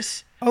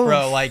 years, Oof.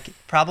 bro. Like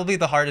probably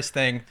the hardest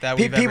thing that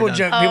we've People ever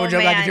joke. done. People Oh,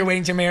 joke like if man. you're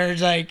waiting till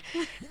marriage, like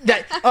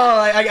that.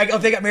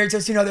 If they got married so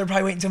soon, they're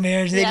probably waiting till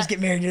marriage. And they Yeah. just get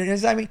married.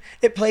 I mean,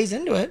 it plays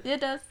into it.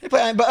 It does.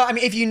 But I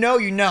mean, if you know,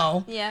 you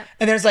know. Yeah.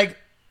 And there's like,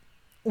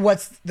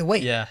 what's the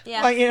wait? Yeah.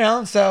 Yeah.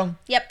 Like, so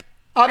Yep.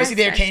 obviously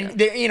That's there very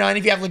true. and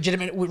if you have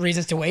legitimate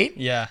reasons to wait,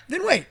 Yeah.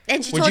 then wait.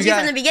 And she Would told you you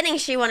from guys- the beginning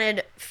she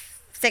wanted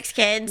 6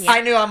 kids.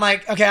 I knew. I'm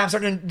like, okay, I'm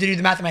starting to do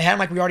the math in my head. I'm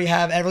like, we already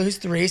have Everly, who's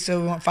 3,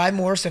 so we want 5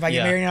 more. So if I get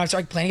Yeah. married now, I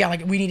start like planning out.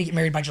 Like, we need to get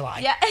married by July.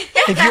 Yeah.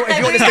 If you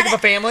want to stick with a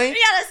family,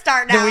 We gotta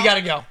start now. then we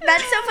gotta go.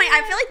 That's so funny.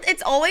 I feel like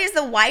it's always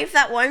the wife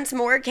that wants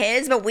more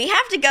kids, but we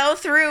have to go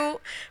through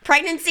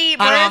pregnancy,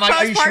 birth, I know, I'm like,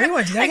 are you sure postpartum. you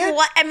want to do that Like yet?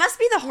 what? It must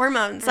be the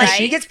hormones. Like, Like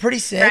she gets pretty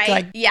sick. Right?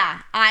 Like, Yeah.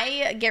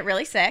 I get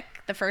really sick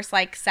the first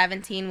like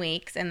 17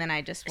 weeks, and then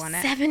I just want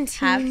to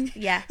 17?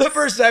 Yeah. the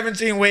first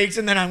 17 weeks,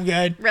 and then I'm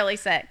good. Really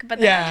sick. But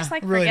then Yeah, I just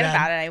like really forget bad.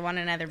 about it. I want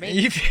another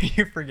baby.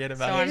 You forget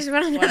about So it. I just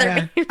want another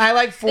Yeah. baby. I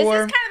like 4. This is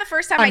kind of the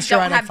first time I'm I sure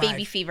don't I like have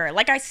baby 5. fever.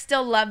 Like, I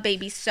still love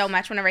babies so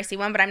much whenever I see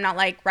one, but I'm not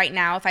like right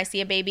now if I see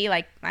a baby,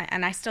 like,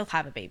 and I still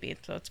have a baby,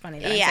 so it's funny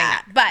that I'm saying Yeah.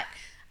 that. But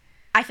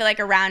I feel like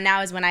around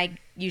now is when I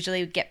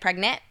usually get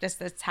pregnant. Just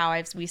that's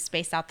how we've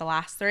spaced out the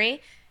last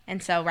 3.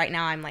 And so right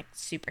now I'm like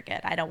super good.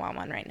 I don't want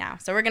one right now.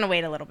 So we're going to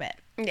wait a little bit.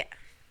 Yeah.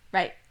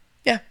 Right.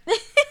 Yeah.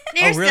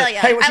 You're really? still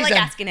young. Hey, what I she like said?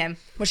 asking him.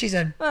 What she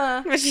said?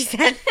 What she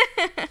said.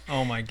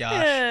 Oh my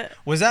gosh.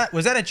 Was that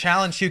a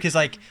challenge too? Because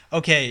like,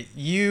 okay,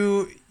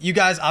 you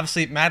guys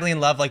obviously madly in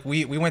love. Like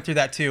we went through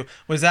that too.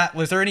 Was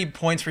there any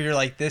points where you're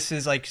like, this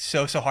is like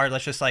so hard.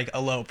 Let's just like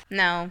elope.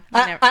 No.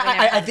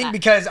 I think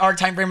because our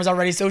time frame was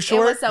already so it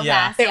short. was so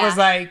Yeah. fast. It was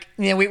like,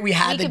 we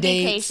had We the could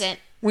be dates. patient.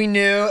 We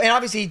knew, and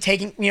obviously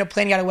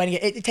planning out a wedding,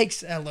 it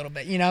takes a little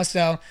bit,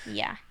 so.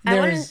 Yeah. I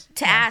wanted there's-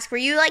 to ask, were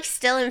you like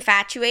still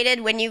infatuated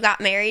when you got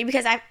married?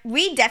 Because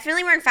we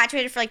definitely were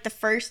infatuated for like the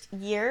first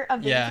year of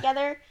being Yeah.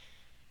 together.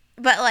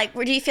 But like,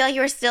 do you feel like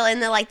you were still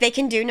in the like they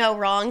can do no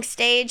wrong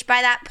stage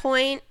by that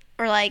point,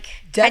 or like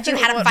had you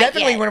had a fight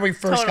definitely yet? when we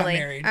first Totally. got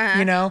married,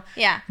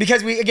 Yeah.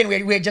 because we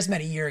had just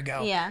met a year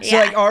ago, Yeah. So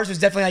Yeah. like ours was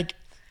definitely like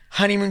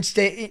honeymoon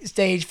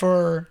stage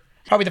for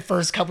probably the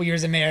first couple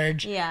years of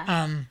marriage, Yeah.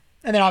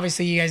 and then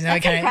obviously you guys know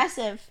it That's kind of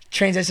impressive.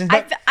 transitions,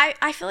 I, but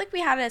I feel like we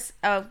had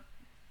a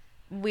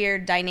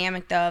weird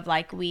dynamic though of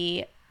like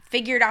we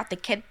figured out the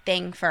kid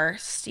thing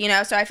first, so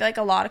I feel like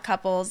a lot of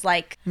couples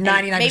like and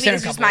 99% maybe of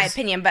it's just my couples.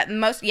 opinion, but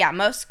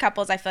most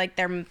couples I feel like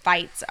their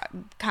fights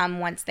come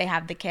once they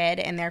have the kid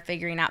and they're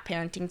figuring out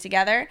parenting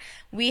together.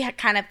 We had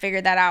kind of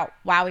figured that out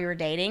while we were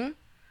dating,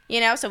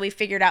 so we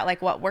figured out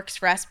like what works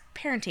for us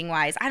parenting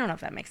wise. I don't know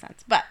if that makes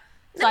sense, but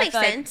That I makes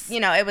feel like, sense.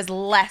 it was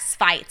less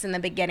fights in the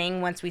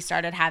beginning once we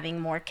started having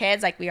more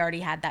kids. Like we already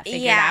had that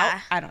figured Yeah.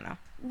 out. I don't know.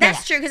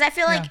 That's true, because I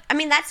feel like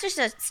that's just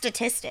a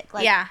statistic.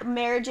 Like Yeah.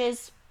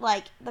 marriages,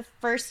 like the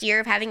first year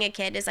of having a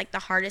kid is like the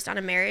hardest on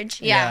a marriage.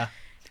 Yeah.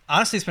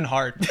 Honestly, it's been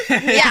hard. Yeah,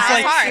 it's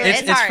hard.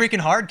 It's It's hard. freaking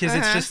hard because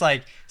it's just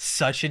like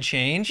such a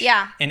change.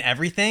 Yeah. In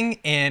everything,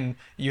 and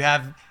you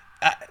have.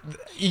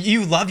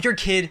 You love your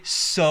kid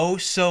so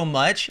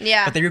much,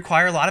 Yeah. but they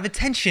require a lot of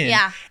attention.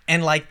 Yeah.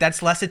 And like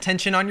that's less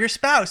attention on your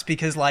spouse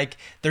because like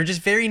they're just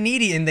very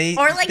needy and they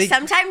Or like they,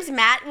 sometimes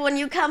Matt, when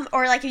you come,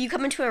 or like if you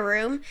come into a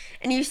room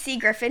and you see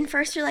Griffin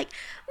first, you're like,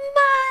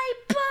 my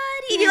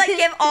buddy. And you like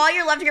give all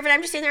your love to Griffin.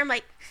 I'm just sitting there, I'm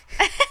like.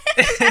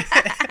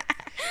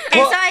 And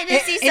so I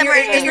did see somewhere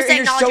and you're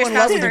acknowledge so your in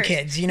love spouse with your first.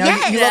 kids, you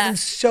Yes. you love them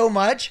so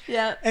much,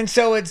 Yeah. and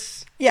so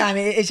it's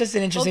it's just an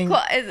Well, interesting.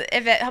 cool.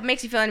 If it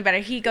makes you feel any better,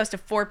 he goes to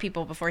 4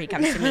 people before he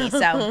comes to me.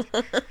 So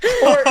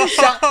Or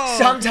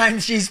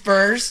sometimes she's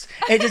first.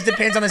 It just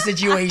depends on the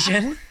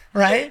situation,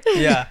 right?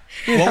 Yeah.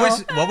 You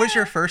What know? was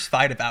your first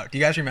fight about? Do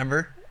you guys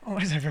remember?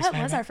 What was our first what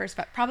fight was about? our first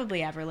fight?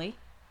 Probably Everly.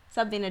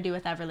 Something to do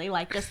with Everly,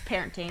 like just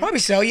parenting. Probably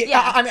so. Yeah.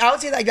 Yeah. I mean, I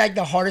would say like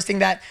the hardest thing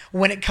that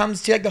when it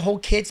comes to like the whole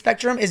kid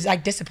spectrum is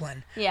like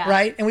discipline. Yeah.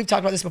 Right. And we've talked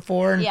about this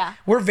before. And Yeah.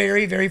 we're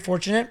very, very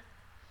fortunate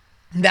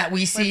that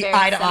we see very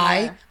eye to eye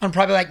similar. on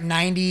probably like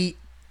 98%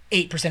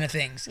 of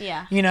things.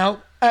 Yeah.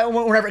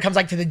 Whenever it comes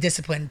like to the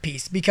discipline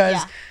piece, because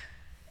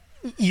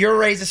you're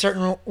raised a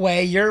certain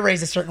way, you're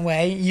raised a certain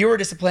way, you were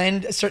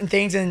disciplined, certain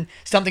things, and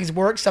some things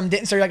worked, some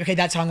didn't. So you're like, okay,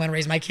 that's how I'm going to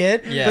raise my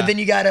kid. Yeah. But then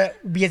you got to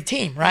be a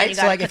team, right? you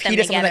So gotta like if put he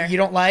them does something that together. you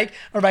don't like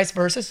or vice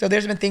versa. So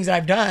there's been things that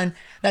I've done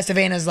that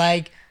Savannah's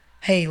like,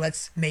 hey,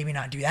 let's maybe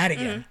not do that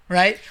again,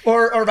 right?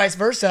 Or vice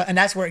versa. And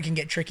that's where it can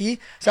get tricky.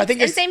 So I think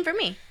and it's, same for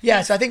me.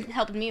 yeah, so I think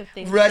Helped me with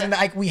things. realizing too.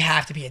 that like we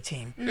have to be a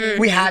team.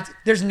 We have to,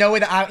 there's no way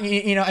that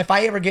if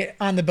I ever get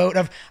on the boat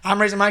of I'm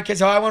raising my kids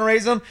how I want to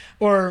raise them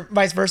or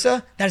vice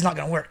versa, that is not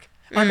going to work.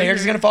 Our marriage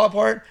is going to fall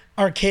apart.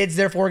 Our kids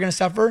therefore are going to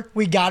suffer.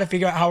 We got to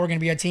figure out how we're going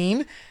to be a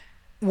team,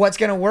 what's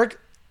going to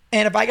work.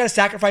 And if I got to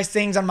sacrifice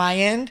things on my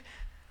end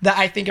that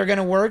I think are going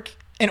to work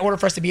in order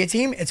for us to be a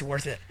team, it's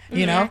worth it,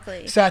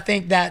 Exactly. So I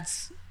think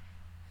that's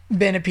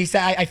been a piece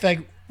that I feel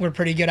like we're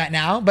pretty good at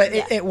now, but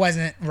it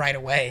wasn't right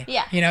away.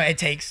 Yeah. It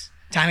takes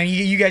time. And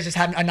you guys just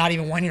have a not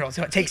even 1-year-old,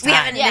 so it takes We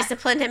time. haven't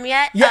disciplined him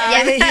yet.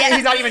 Yeah,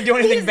 he's not even doing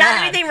anything He's bad.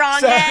 not anything wrong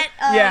So, yet.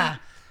 yeah.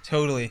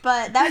 Totally.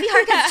 But that would be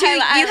hard because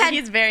too, you had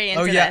He's very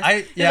into Oh yeah,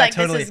 this. He's yeah, like,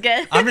 totally. This is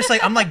good.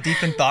 I'm like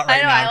deep in thought right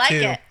I know, now I like too.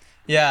 it.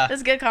 Yeah. This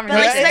is good But,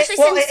 conversation. especially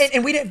well, since-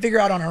 and we didn't figure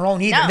out on our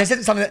own either. No. This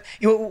isn't something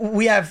that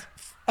we have.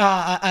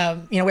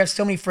 We have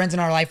so many friends in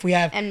our life. We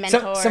have And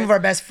some mentors. of our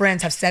best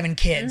friends have 7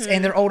 kids,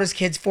 and their oldest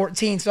kid's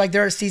 14. So like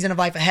they're a season of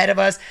life ahead of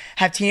us.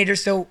 Have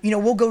teenagers, so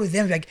we'll go to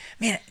them and be like,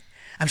 man,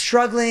 I'm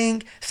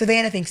struggling.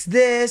 Savannah thinks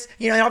this,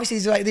 and obviously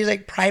these are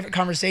like private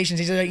conversations.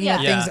 These are like, Yeah.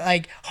 things Yeah. that,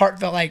 like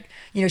heartfelt. Like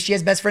she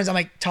has best friends. I'm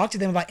like, talk to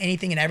them about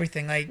anything and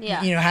everything. Like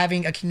Yeah.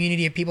 having a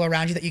community of people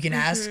around you that you can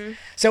ask.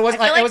 So it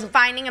wasn't I feel like it like wasn't.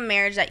 finding a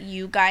marriage that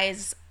you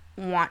guys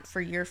want for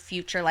your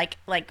future, like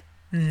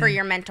for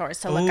your mentors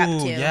to look up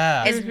Ooh, to,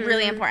 yeah. is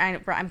really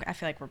important. I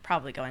feel like we're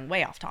probably going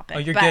way off topic. Oh,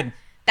 you're but good.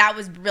 That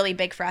was really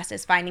big for us,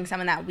 is finding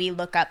someone that we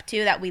look up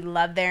to, that we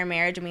love their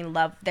marriage and we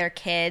love their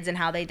kids and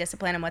how they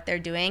discipline and what they're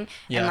doing,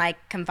 Yeah. and like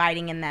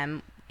confiding in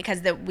them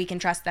because we can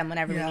trust them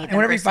whenever we need them. And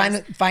whenever you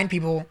versus- find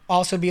people,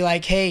 also be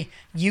like, hey,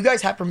 you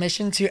guys have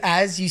permission to,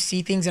 as you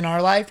see things in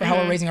our life or how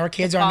we're raising our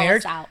kids or our Call us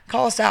marriage, out.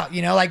 call us out.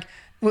 Like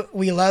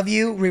we love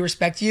you, we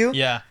respect you.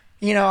 Yeah.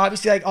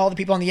 Obviously, like all the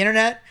people on the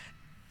internet,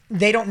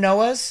 they don't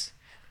know us,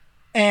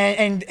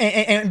 and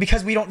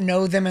because we don't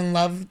know them and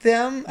love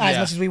them as Yeah.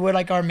 much as we would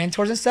like our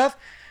mentors and stuff,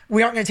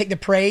 we aren't going to take the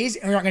praise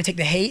and we aren't going to take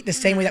the hate the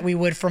same way that we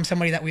would from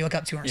somebody that we look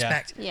up to and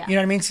respect. Yeah. You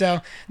know what I mean?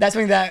 So that's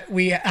something that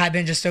we have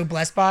been just so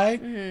blessed by.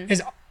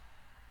 Is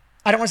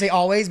I don't want to say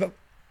always, but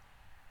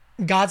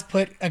God's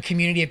put a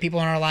community of people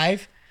in our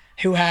life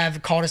who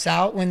have called us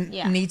out when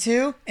need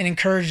to and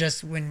encouraged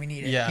us when we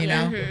need it. Yeah. You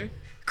know?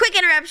 Quick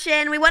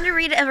interruption. We want to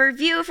read a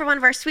review for one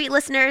of our sweet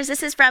listeners.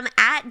 This is from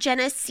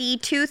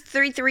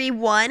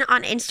 @JennaC2331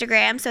 on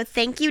Instagram. So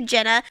thank you,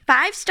 Jenna.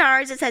 5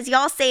 stars. It says,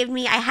 y'all saved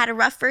me. I had a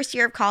rough first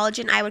year of college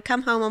and I would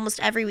come home almost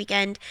every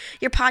weekend.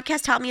 Your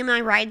podcast helped me in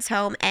my rides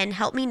home and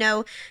helped me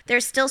know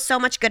there's still so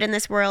much good in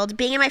this world.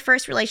 Being in my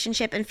first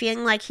relationship and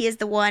feeling like he is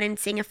the one and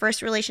seeing a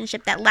first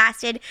relationship that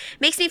lasted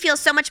makes me feel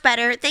so much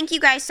better. Thank you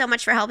guys so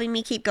much for helping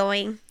me keep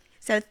going.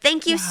 So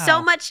thank you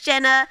so much,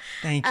 Jenna.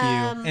 Thank you.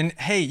 And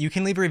hey, you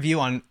can leave a review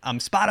on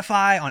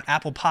Spotify, on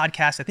Apple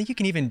Podcasts. I think you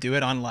can even do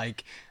it on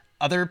like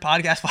other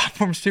podcast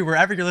platforms too.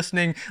 Wherever you're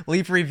listening,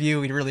 leave a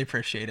review. We'd really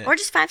appreciate it. Or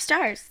just 5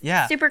 stars.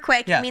 Yeah. Super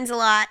quick. Yeah. It means a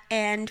lot.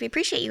 And we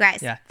appreciate you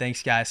guys. Yeah.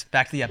 Thanks, guys.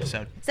 Back to the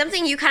episode.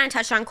 Something you kind of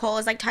touched on, Cole,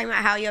 is like talking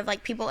about how you have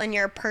like people in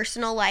your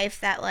personal life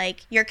that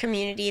like your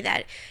community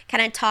that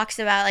kind of talks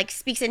about like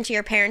speaks into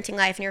your parenting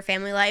life and your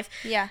family life.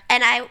 Yeah.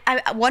 And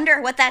I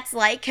wonder what that's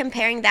like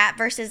comparing that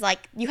versus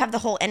like you have the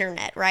whole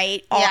internet,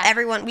 right?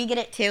 Everyone, we get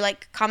it too,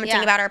 like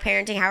commenting about our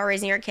parenting, how we're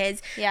raising our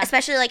kids. Yeah.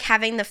 Especially like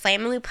having the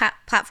family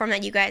platform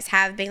that you guys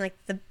have being like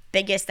the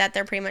biggest that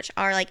there pretty much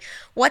are. Like,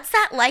 what's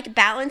that like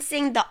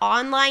balancing the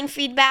online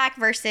feedback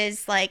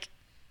versus like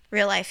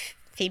real life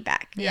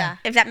feedback? Yeah.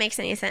 If that makes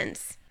any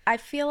sense. I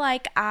feel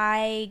like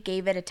I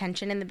gave it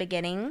attention in the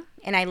beginning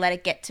and I let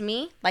it get to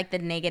me, like the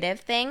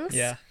negative things.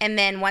 Yeah. And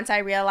then once I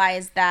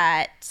realized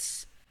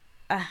that,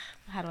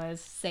 how do I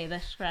say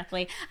this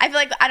correctly? I feel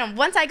like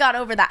once I got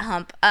over that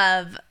hump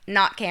of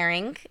not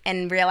caring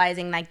and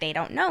realizing like they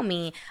don't know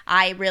me,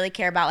 I really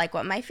care about like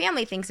what my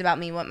family thinks about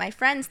me, what my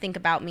friends think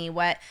about me,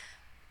 what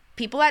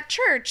people at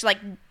church, like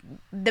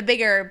the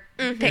bigger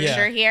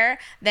picture here,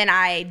 then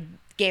I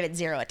gave it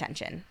 0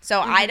 attention. So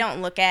I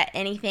don't look at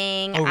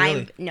anything. Oh,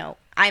 really?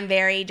 I'm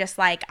very just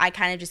like, I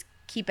kind of just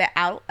keep it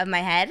out of my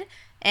head.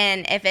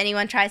 And if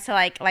anyone tries to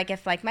like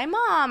if like my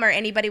mom or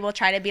anybody will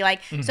try to be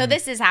like, so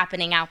this is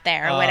happening out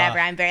there or whatever,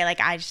 I'm very like,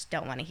 I just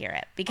don't want to hear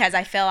it because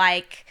I feel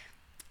like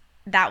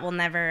that will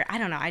never, I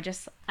don't know.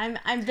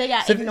 I'm big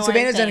at ignoring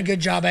Savannah's done a things. good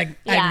job at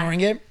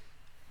ignoring it.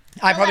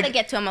 I let it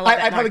get to him a little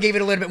bit I more. probably gave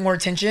it a little bit more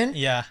attention.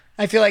 Yeah.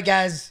 I feel like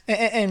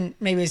and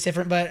maybe it's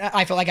different, but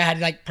I felt like I had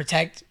to like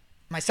protect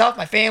myself,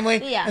 my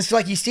family. Yeah. And so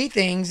like you see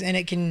things and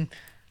it can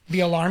be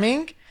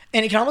alarming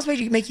and it can almost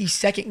make you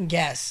second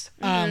guess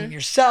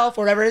yourself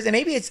or whatever it is. And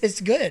maybe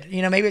it's good,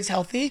 you know, maybe it's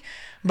healthy,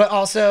 but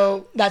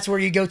also that's where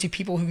you go to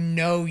people who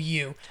know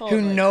you,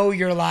 who know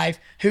your life,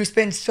 who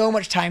spend so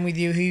much time with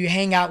you, who you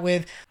hang out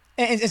with.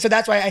 And so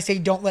that's why I say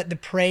don't let the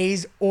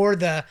praise or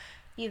the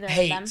Either of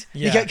hate. them.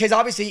 Yeah. Because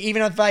obviously,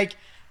 even if like,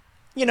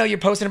 you know, you're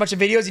posting a bunch of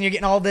videos and you're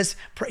getting all this,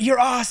 you're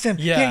awesome.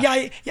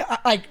 Yeah. Yeah.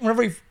 Like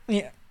whenever I'm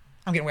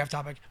getting way off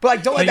topic, but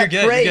like don't let you're that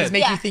good, you're praise good.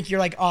 make you think you're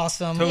like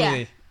awesome. Totally.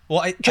 Yeah.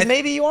 Well, Because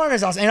maybe you aren't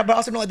as awesome, but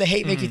also don't let the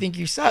hate make you think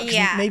you suck. 'Cause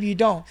Yeah. maybe you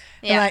don't.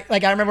 Yeah.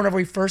 And I remember whenever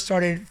we first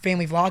started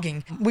family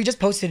vlogging, we just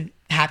posted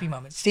happy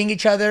moments, seeing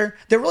each other.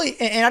 They're really,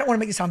 and I don't want to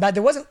make it sound bad.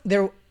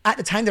 At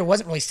the time, there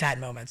wasn't really sad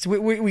moments.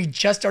 We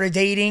just started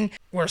dating.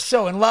 We're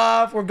so in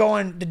love. We're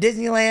going to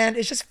Disneyland.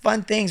 It's just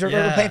fun things. We're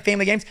playing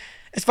family games.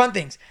 It's fun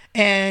things.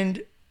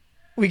 And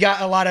we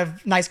got a lot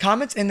of nice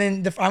comments. And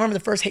then I remember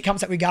the first hate comments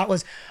that we got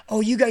was,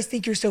 oh, you guys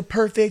think you're so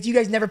perfect. You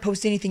guys never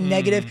post anything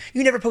negative.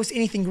 You never post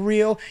anything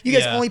real. You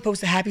guys only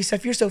post the happy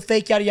stuff. You're so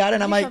fake, yada, yada.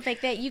 And I'm You're like, so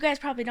fake that you guys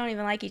probably don't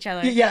even like each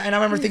other. yeah. And I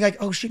remember thinking like,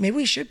 oh, shoot, maybe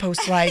we should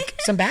post like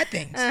some bad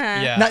things.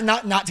 Yeah.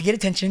 Not to get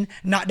attention,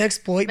 not to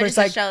exploit, but it's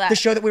just like to to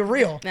show that we're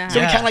real. So we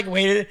Yeah. kind of like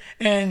waited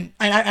and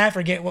I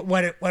forget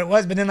what it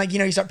was, but then like, you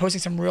know, you start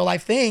posting some real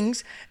life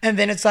things and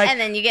then it's like, And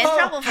then you get in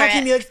trouble for how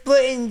can it. you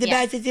exploit in the Yeah.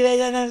 bad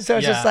situation? So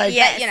it's Yeah. just like,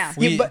 Yeah, you know.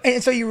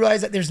 and so you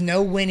realize that there's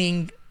no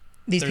winning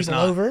these There's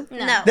people not. over.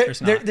 No.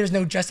 There's not. There's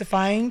no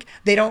justifying.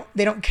 They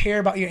don't care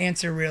about your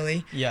answer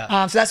really.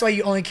 Yeah. So that's why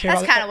you only care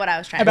That's kind of what I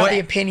was trying to about say.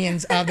 the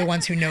opinions of the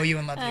ones who know you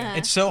and love you.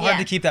 It's so hard Yeah.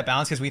 to keep that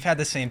balance because we've had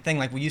the same thing.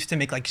 Like we used to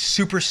make like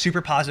super,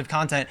 super positive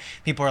content.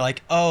 People are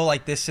like, oh,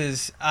 like this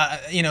is,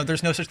 you know,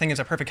 there's no such thing as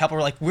a perfect couple.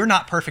 We're like, we're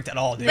not perfect at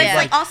all, dude. But it's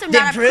like also they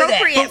not prove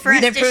that. appropriate for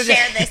They us to prove that.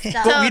 share this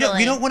stuff. But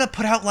we don't want to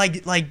put out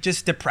like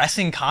just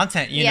depressing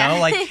content, you Yeah. know?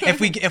 Like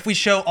if we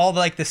show all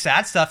the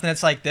sad stuff, then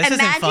it's like this isn't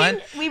fun.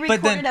 Imagine we But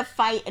recorded then, a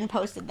fight and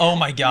posted that. oh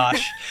my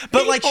gosh.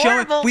 But like showing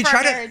Horrible we for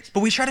try marriage.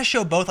 to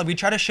show both. Like we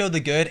try to show the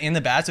good and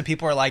the bad so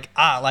people are like,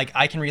 like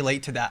I can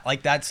relate to that.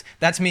 Like that's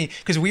me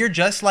because we are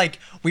just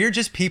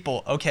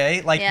people,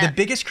 okay? Like Yeah. the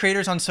biggest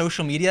creators on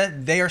social media,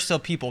 they are still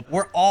people.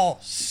 We're all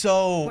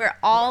We're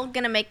all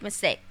going to make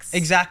mistakes.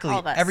 exactly All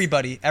of us.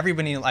 everybody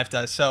in life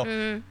does. So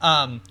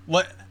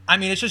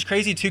it's just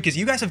crazy too because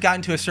you guys have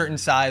gotten to a certain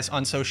size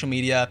on social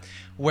media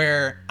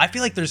where I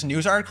feel like there's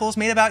news articles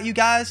made about you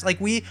guys.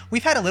 Like we've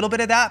had a little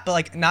bit of that, but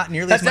like not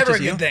nearly That's as much never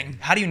as a you. good thing.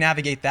 How do you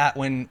navigate that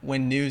when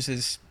news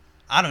is,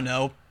 I don't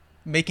know,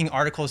 making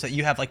articles that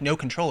you have like no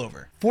control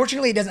over?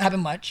 Fortunately, it doesn't happen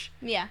much.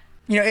 Yeah.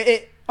 You know,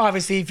 it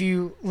obviously, if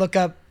you look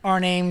up our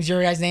names,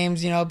 your guys'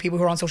 names, you know, people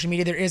who are on social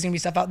media, there is going to be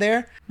stuff out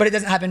there, but it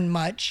doesn't happen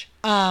much.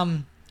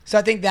 So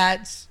I think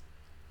that's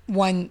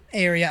one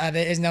area of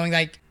it, is knowing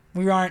like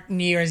we aren't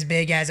near as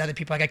big as other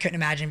people. Like I couldn't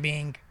imagine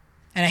being,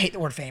 and I hate the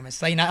word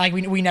famous. Like, not like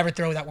we never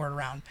throw that word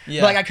around.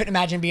 Yeah. But like I couldn't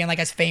imagine being like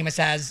as famous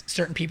as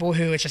certain people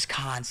who it's just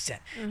constant.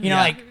 You know,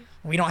 like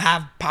we don't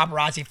have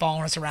paparazzi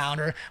following us around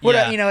or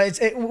whatever. Yeah.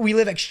 You know, we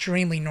live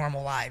extremely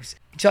normal lives.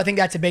 So I think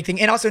that's a big thing,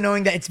 and also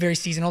knowing that it's very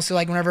seasonal. So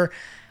like whenever,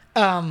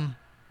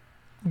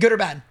 good or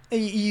bad,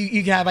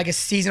 you can have like a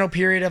seasonal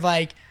period of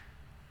like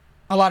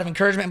a lot of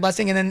encouragement and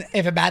blessing, and then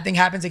if a bad thing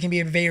happens, it can be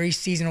a very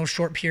seasonal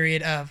short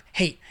period of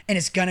hate, and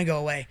it's gonna go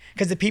away,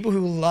 because the people who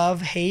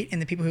love hate and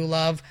the people who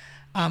love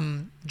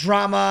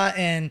drama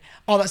and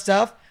all that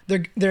stuff,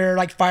 they're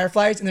like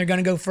fireflies, and they're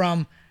gonna go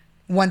from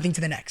one thing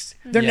to the next.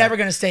 They're never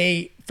gonna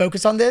stay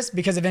focused on this,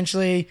 because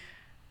eventually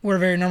we're a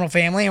very normal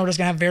family and we're just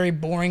gonna have very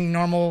boring,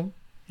 normal,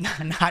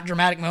 not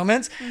dramatic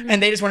moments,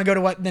 and they just want to go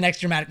to what the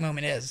next dramatic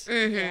moment is.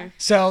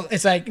 So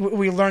it's like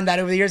we learned that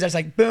over the years. That's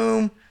like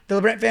boom,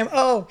 the LaBrant family.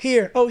 Oh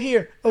here, oh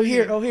here, oh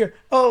here, oh here.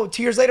 Oh,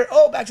 2 years later,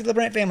 oh back to the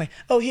LaBrant family.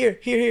 Oh here.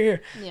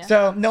 Yeah.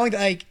 So knowing that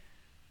like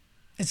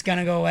it's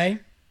gonna go away,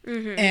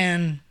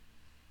 and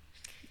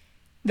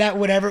that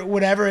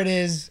whatever it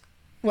is,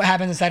 what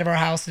happens inside of our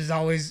house is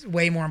always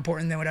way more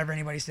important than whatever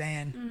anybody's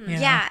saying. You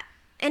know? Yeah.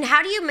 And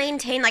how do you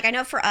maintain, like, I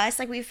know for us,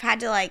 like, we've had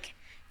to, like,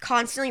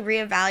 constantly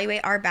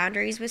reevaluate our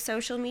boundaries with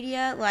social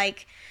media.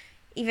 Like,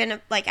 even,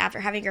 like,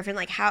 after having Griffin,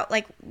 like, how,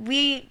 like,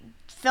 we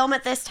film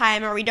at this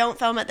time or we don't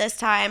film at this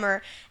time,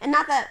 or, and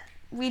not that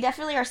we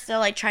definitely are still,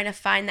 like, trying to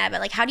find that, but,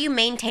 like, how do you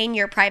maintain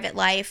your private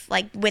life,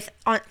 like, with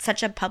on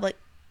such a public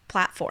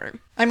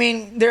platform? I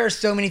mean, there are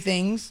so many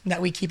things that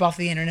we keep off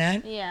the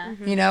internet. Yeah.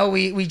 You know,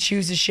 we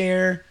choose to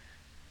share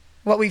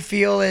what we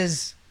feel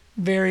is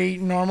very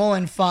normal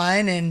and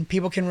fun and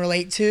people can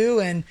relate to,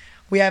 and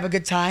we have a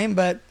good time.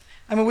 But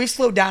I mean, we've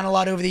slowed down a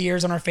lot over the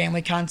years on our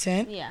family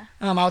content. Yeah.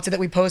 I would say that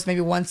we post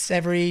maybe once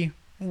every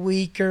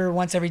week or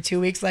once every 2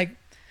 weeks. Like,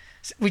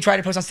 we try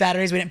to post on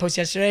Saturdays. We didn't post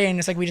yesterday, and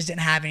it's like we just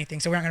didn't have anything,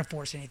 so we aren't going to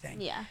force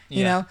anything. Yeah.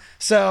 You know?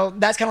 So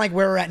that's kind of like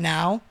where we're at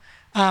now.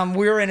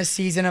 We were in a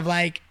season of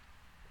like,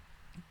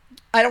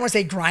 I don't want to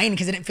say grind,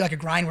 because it didn't feel like a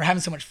grind. We're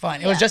having so much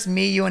fun. It was just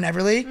me, you, and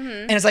Everly.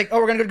 And it's like, oh,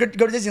 we're going to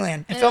go to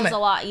Disneyland and film it was it. a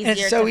lot And it's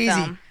easier so to easy.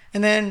 film.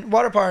 And then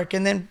water park,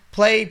 and then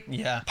play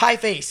pie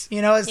face.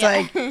 You know, it's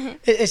like,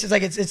 it's just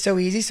like, it's so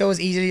easy. So it was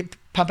easy to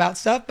pump out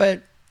stuff.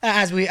 But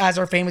as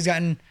our family's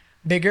gotten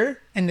bigger,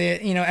 and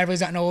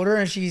everybody's gotten older,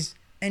 and she's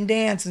in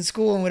dance and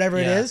school and whatever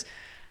it is,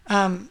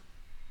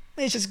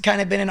 it's just kind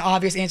of been an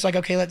obvious answer, like,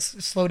 okay,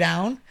 let's slow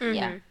down.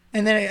 Yeah.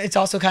 And then it's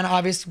also kind of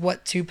obvious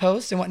what to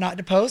post and what not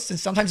to post. And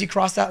sometimes you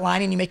cross that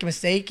line and you make a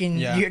mistake and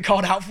you get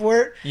called out for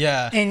it.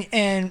 Yeah.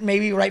 And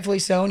maybe rightfully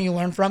so, and you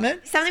learn from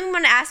it. Something we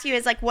want to ask you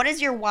is, like, what is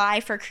your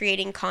why for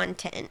creating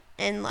content?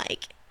 And,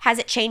 like, has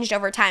it changed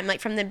over time, like,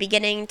 from the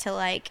beginning to,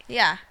 like,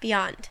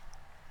 beyond?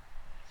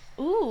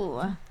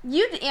 Ooh.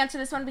 You answer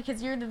this one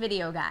because you're the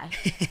video guy.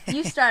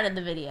 You started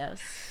the videos.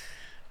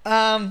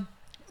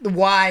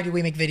 Why do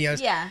we make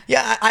videos? Yeah.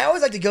 Yeah, I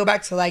always like to go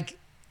back to, like,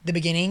 the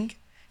beginning,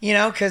 you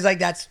know, because, like,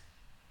 that's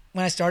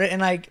when I started. And,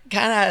 like,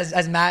 kind of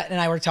as Matt and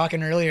I were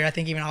talking earlier, I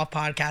think even off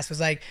podcast, was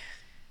like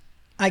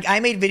I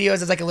made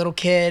videos as, like, a little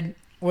kid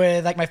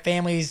with, like, my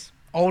family's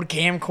old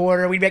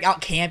camcorder. We'd be, like, out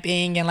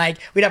camping, and, like,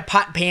 we'd have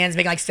pot pans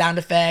making, like, sound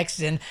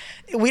effects, and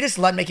we just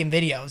loved making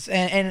videos.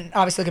 And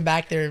obviously looking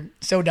back, they're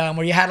so dumb,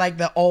 where you had, like,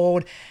 the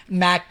old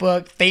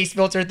MacBook face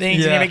filter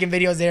things, and you're making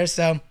videos there.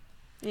 So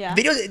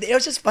videos, it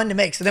was just fun to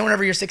make. So then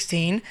whenever you're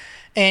 16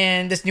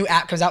 and this new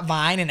app comes out,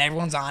 Vine, and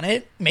everyone's on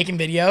it making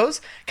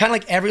videos, kind of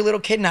like every little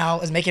kid now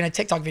is making a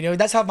TikTok video.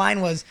 That's how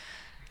Vine was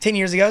 10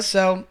 years ago.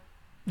 So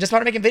just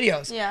started making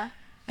videos. Yeah.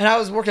 And I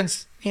was working,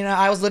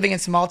 I was living in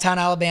small town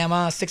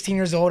Alabama, 16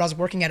 years old. I was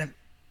working at an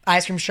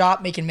ice cream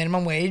shop making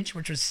minimum wage,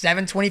 which was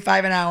 $7.25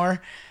 an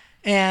hour.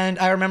 And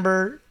I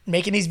remember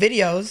making these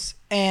videos,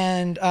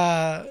 and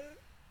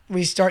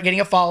we start getting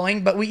a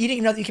following, but you didn't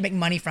even know that you could make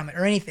money from it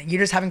or anything.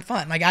 You're just having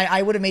fun. Like,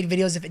 I would have made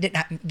videos if it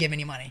didn't give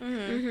any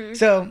money.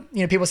 So,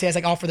 people say it's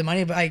like all for the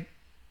money, but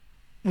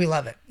we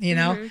love it, you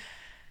know? And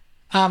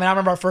I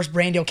remember our first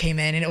brand deal came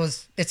in, and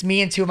it's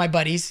me and two of my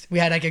buddies. We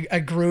had like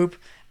a group,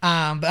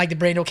 but like the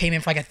brand deal came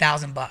in for like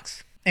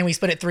 $1,000. And we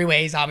split it 3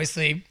 ways,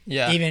 obviously.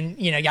 Yeah. Even,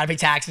 you gotta pay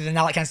taxes and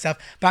all that kind of stuff.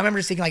 But I remember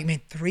just thinking, like,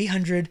 man,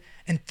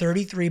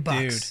 $333.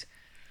 Dude.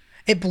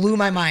 It blew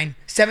my mind.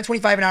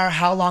 $7.25 an hour.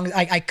 How long?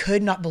 I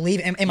could not believe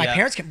it, and my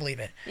parents couldn't believe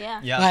it.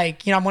 Yeah.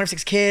 Like, I'm one of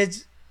 6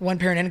 kids, one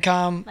parent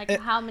income. Like,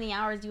 how many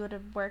hours you would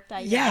have worked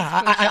at?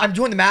 I'm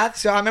doing the math.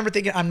 So I remember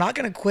thinking, I'm not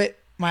gonna quit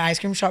my ice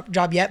cream shop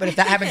job yet, but if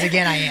that happens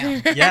again, I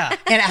am. Yeah.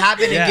 And it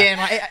happened again.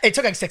 It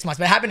took like 6 months,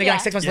 but it happened again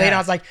like 6 months later. And I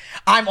was like,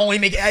 I'm only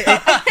making.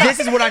 This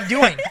is what I'm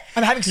doing.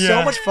 I'm having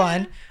so much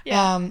fun.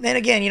 And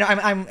again,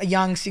 I'm a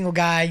young single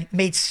guy,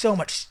 made so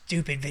much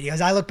stupid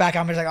videos. I look back,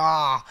 I'm just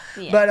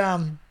like, but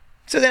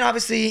so then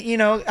obviously,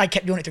 I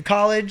kept doing it through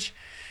college.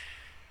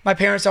 my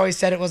parents always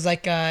said it was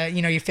like,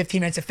 your 15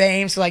 minutes of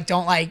fame. So like,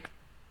 don't like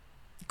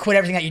quit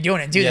everything that you're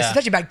doing and do this.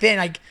 Especially back then,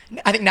 like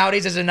I think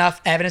nowadays there's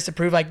enough evidence to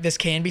prove like this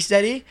can be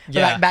steady. But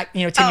like back 10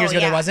 years ago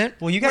there wasn't.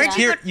 Well, you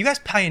guys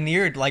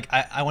pioneered like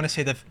I want to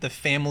say the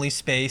family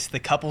space, the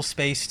couple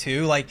space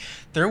too. Like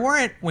there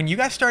weren't, when you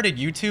guys started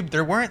YouTube,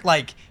 there weren't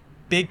like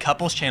big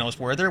couples channels,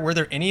 were there? Were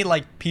there any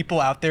like people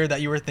out there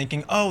that you were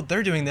thinking, oh,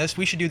 they're doing this,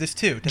 we should do this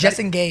too? Jess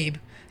and Gabe.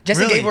 Jess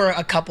and Gabe were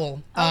a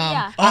couple.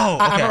 yeah.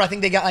 I remember, I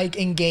think they got like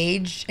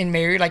engaged and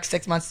married like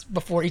 6 months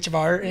before each of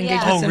our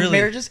engagements and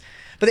marriages.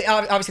 But they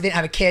obviously didn't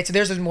have a kid, so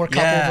theirs was more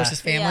couple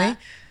versus family. Yeah.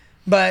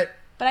 But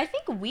I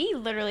think we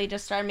literally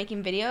just started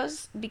making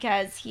videos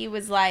because he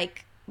was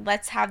like,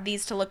 let's have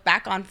these to look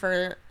back on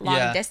for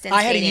long distance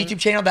I had dating. a YouTube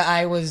channel that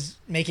I was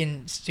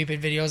making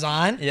stupid videos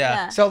on.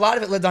 Yeah. So a lot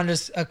of it lived on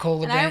just a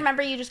cold And event. I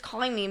remember you just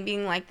calling me and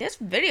being like, this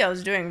video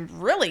is doing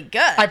really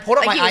good. I pulled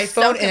out Like, my he was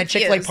so iPhone in a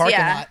Chick-fil-A confused. parking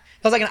lot.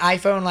 It was like an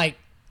iPhone like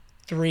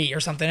 3 or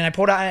something. And I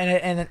pulled out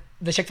and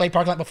the Chick-fil-A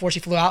parking lot before she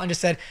flew out and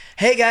just said,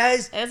 hey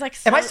guys. It was like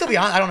Am I still be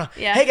on? I don't know.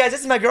 Yeah. Hey guys, this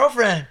is my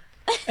girlfriend.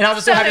 And I was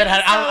just so happy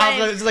that I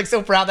was just like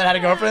so proud that I had a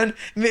girlfriend.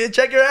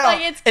 Check her out.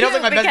 Like, it's and it was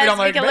like my cute best video. I'm because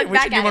we like, can look we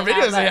should back do more at it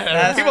videos. now,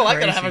 Yeah. but- People like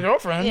that I Crazy. have a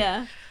girlfriend.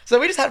 Yeah. So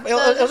we just had, it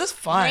was just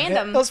fun.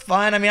 random. It was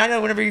fun. I mean, I know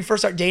whenever you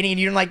first start dating and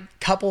you're in like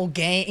couples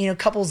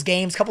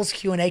games, couples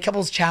Q&A,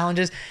 couples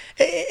challenges,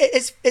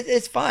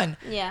 it's fun.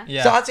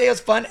 Yeah. So I'd say it was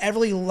fun.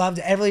 Everly loved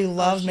it. Everly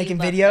loved she making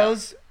loved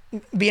videos.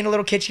 Being a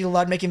little kid, she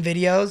loved making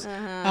videos.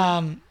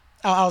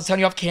 I was telling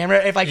you off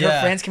camera, if like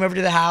her friends came over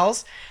to the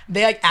house,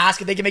 they like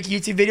ask if they can make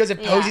YouTube videos.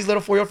 If Posey's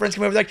little 4-year-old friends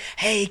come over, they're like,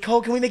 hey,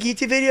 Cole, can we make a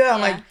YouTube video?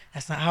 I'm like,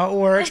 that's not how it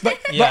works. But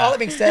all that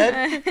being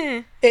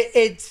said,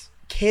 it's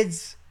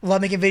kids love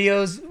making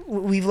videos.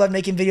 We've loved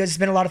making videos. It's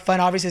been a lot of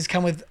fun. Obviously, it's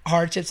come with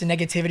hardships and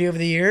negativity over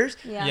the years.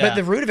 Yeah. But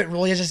the root of it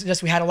really is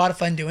just we had a lot of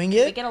fun doing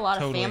it. We get a lot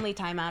of family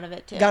time out of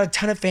it too. Got a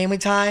ton of family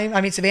time.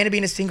 I mean, Savannah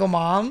being a single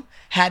mom,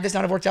 had this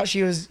not have worked out,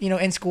 she was,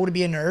 in school to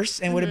be a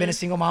nurse and would have been a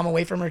single mom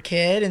away from her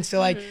kid. And so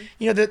like,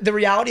 the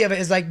reality of it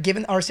is like,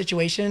 given our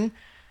situation,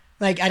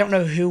 like, I don't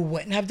know who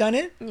wouldn't have done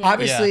it. Yeah.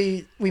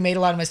 Obviously, we made a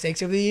lot of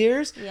mistakes over the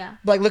years. Yeah.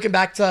 But like looking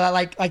back to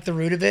like the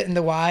root of it and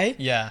the why.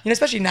 Yeah.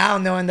 Especially now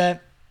knowing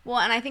that. Well,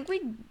 and I think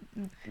we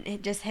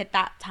just hit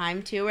that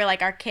time too where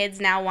like our kids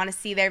now want to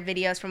see their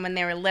videos from when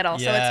they were little.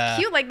 So it's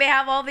cute. Like they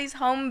have all these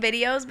home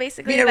videos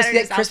basically. Being able that to are see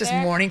just that out Christmas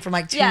there. morning from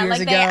like 2 Yeah, years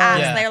like ago. they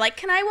ask, Yeah. they're like,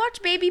 can I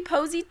watch Baby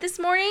Posey this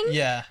morning?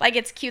 Yeah. Like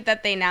it's cute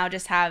that they now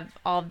just have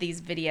all of these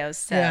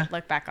videos to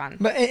look back on.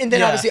 But and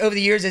then obviously over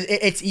the years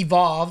it's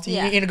evolved.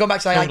 Yeah. You know, go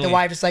back to like the Totally.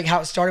 why, just like how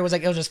it started was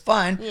like it was just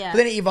fun. Yeah. But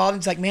then it evolved.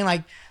 It's like, man,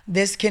 like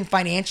this can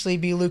financially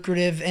be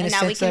lucrative in and a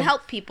now sense we can of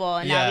help people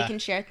and now Yeah. we can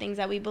share things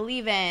that we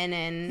believe in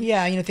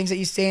and things that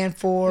you stand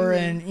for,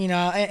 and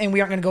and we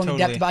aren't going to go into depth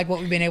Totally. about like what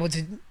we've been able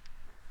to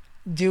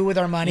do with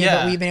our money, Yeah.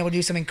 but we've been able to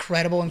do some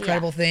incredible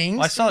things.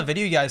 Well, I saw a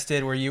video you guys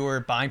did where you were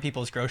buying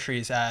people's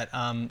groceries at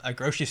a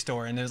grocery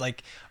store, and there's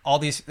like all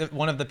these.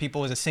 One of the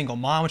people was a single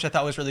mom, which I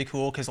thought was really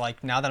cool because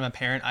like now that I'm a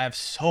parent, I have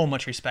so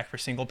much respect for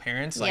single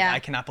parents. Like Yeah. I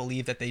cannot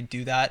believe that they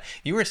do that.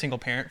 You were a single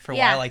parent for a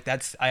Yeah. while, like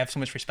I have so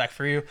much respect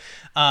for you.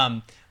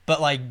 But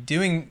like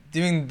doing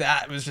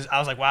that was just, I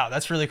was like, wow,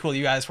 that's really cool.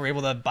 You guys were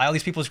able to buy all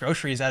these people's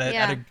groceries at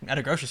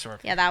a grocery store.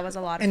 yeah, that was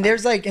a lot of And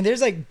fun.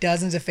 there's like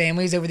dozens of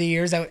families over the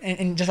years that,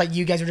 and just like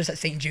you guys were just at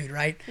St. Jude,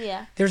 right?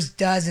 Yeah. There's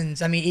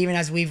dozens. I mean, even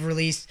as we've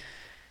released,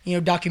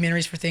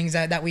 documentaries for things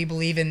that we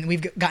believe in,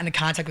 we've gotten into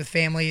contact with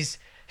families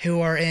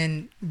who are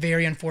in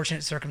very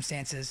unfortunate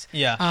circumstances.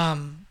 Yeah.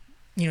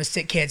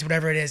 Sick kids,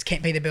 whatever it is,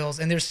 can't pay the bills.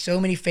 And there's so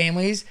many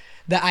families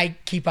that I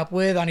keep up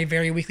with on a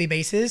very weekly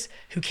basis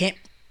who can't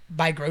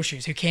buy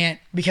groceries, who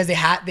can't, because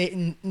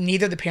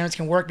neither of the parents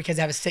can work because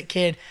they have a sick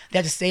kid. They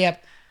have to stay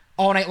up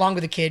all night long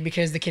with the kid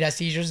because the kid has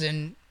seizures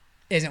and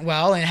isn't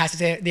well, and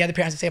the other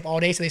parent has to stay up all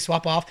day, so they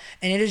swap off.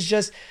 And it is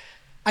just,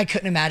 I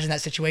couldn't imagine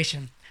that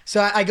situation. So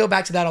I go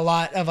back to that a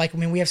lot of like, I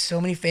mean, we have so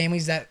many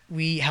families that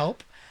we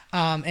help,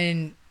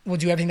 and we'll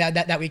do everything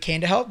that we can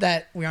to help,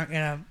 that we aren't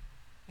going to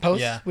post.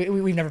 Yeah.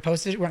 We've never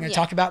posted, we aren't going to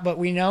talk about, but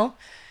we know.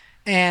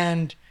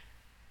 And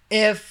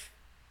if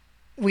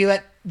we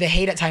let the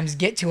hate at times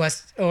get to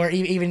us, or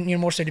even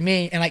more so to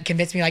me, and like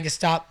convince me like to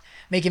stop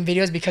making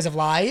videos because of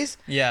lies,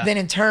 then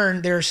in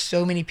turn there are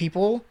so many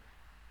people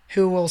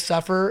who will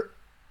suffer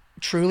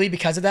truly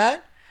because of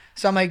that.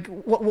 So I'm like,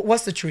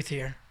 what's the truth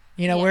here?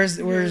 Where's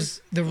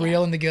the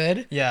real and the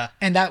good? Yeah.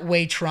 And that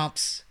way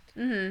trumps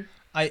Mm-hmm.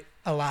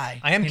 a lie.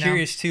 I am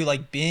curious too,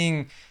 like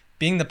being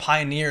the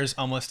pioneers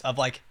almost of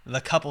like the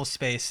couple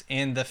space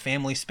and the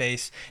family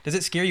space. Does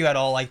it scare you at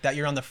all, like that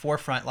you're on the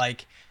forefront,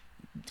 like,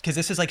 because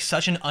this is like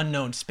such an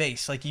unknown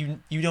space, like you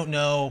don't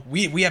know,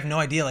 we have no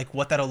idea like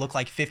what that'll look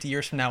like 50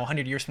 years from now,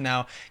 100 years from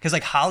now, because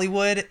like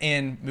Hollywood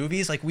and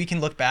movies, like we can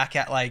look back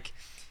at like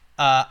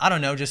I don't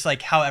know, just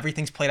like how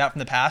everything's played out from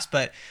the past,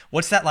 but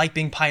what's that like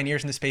being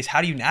pioneers in the space? How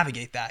do you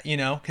navigate that,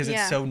 because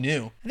it's so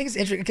new? I think it's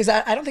interesting because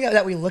I don't think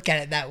that we look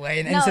at it that way,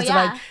 in the sense of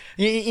yeah.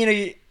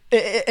 like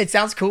it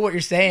sounds cool what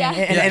you're saying. Yeah.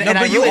 And but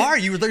I you're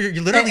really,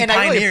 literally and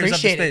I really pioneers of the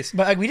appreciate space. it,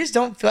 but like we just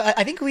don't feel.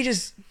 I think we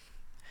just,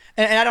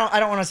 and I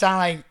don't want to sound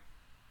like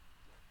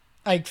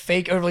like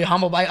fake overly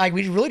humble, but like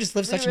we really just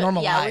live such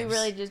normal lives. We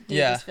really just do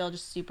Yeah. just feel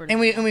just super And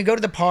we go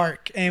to the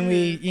park and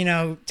we, you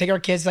know, take our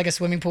kids to like a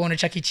swimming pool and a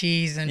Chuck E.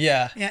 Cheese and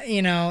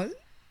you know,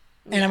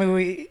 and I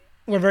mean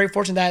we're very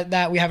fortunate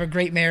that we have a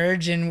great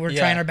marriage and we're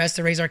trying our best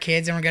to raise our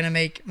kids and we're gonna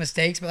make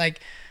mistakes, but like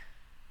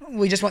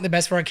we just want the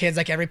best for our kids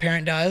like every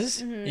parent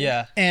does.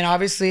 Yeah. And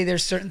obviously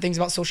there's certain things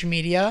about social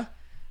media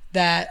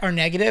that are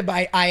negative,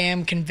 but I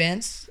am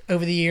convinced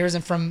over the years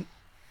and from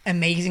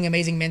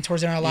amazing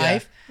mentors in our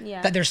life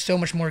that there's so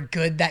much more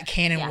good that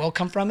can and will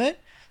come from it.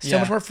 So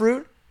much more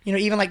fruit. You know,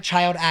 even like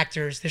child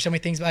actors, there's so many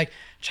things, but like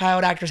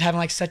child actors having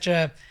like such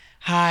a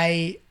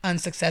high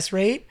unsuccess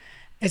rate.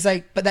 It's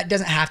like, but that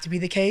doesn't have to be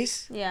the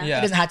case. Yeah.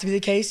 It doesn't have to be the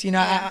case. You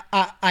know,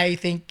 I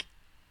think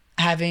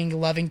having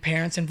loving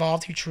parents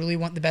involved who truly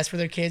want the best for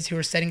their kids, who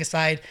are setting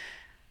aside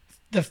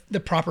the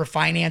proper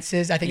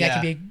finances. I think that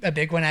could be a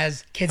big one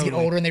as kids get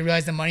older and they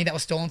realize the money that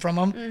was stolen from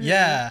them.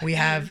 Yeah.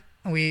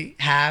 We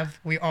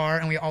are,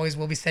 and we always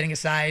will be setting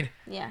aside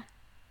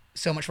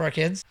so much for our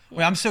kids.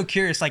 Well, I'm so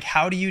curious, like,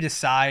 how do you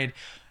decide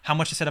how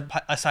much to set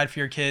aside for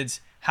your kids?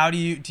 How do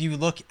you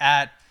look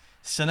at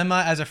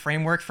cinema as a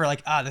framework for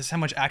like, this is how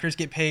much actors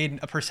get paid,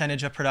 a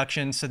percentage of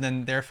production, so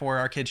then therefore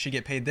our kids should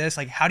get paid this?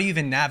 Like, how do you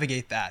even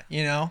navigate that,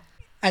 you know?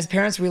 As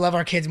parents, we love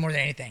our kids more than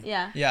anything.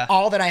 Yeah.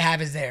 All that I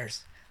have is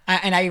theirs.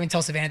 And I even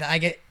tell Savannah that I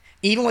get,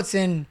 even what's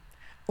in,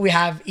 we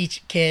have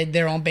each kid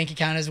their own bank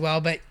account as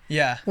well, but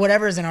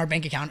whatever is in our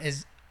bank account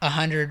is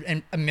 100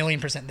 and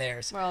 1,000,000%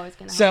 theirs. We're always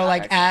gonna so help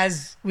like our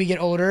as we get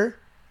older,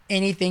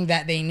 anything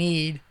that they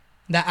need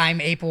that I'm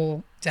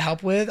able to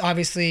help with,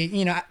 obviously,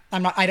 you know,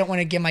 I don't want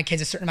to give my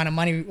kids a certain amount of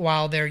money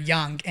while they're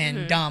young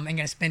and dumb and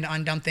going to spend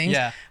on dumb things.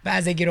 But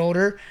as they get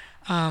older,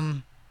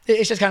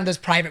 it's just kind of those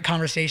private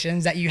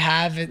conversations that you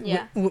have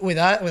with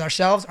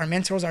ourselves, our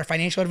mentors, our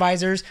financial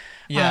advisors,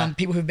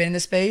 people who've been in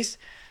this space.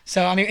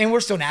 So, I mean, and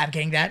we're still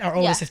navigating that. Our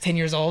oldest is 10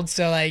 years old.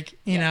 So like,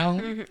 you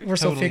know, we're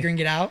still figuring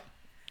it out,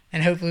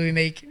 and hopefully we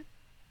make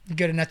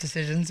good enough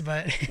decisions,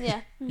 but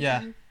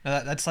No,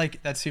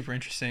 that's super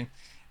interesting.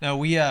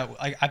 No,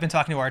 I've been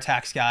talking to our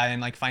tax guy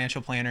and like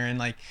financial planner, and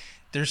like,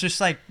 there's just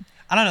like,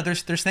 I don't know,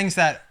 there's things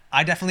that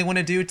I definitely want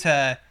to do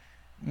to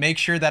make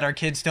sure that our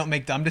kids don't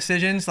make dumb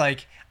decisions.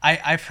 Like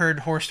I've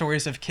heard horror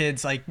stories of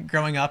kids like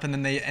growing up and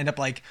then they end up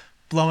like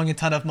blowing a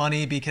ton of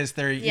money because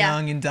they're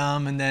young and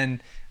dumb. And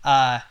then,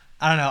 I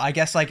don't know, I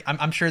guess like,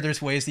 I'm sure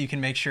there's ways that you can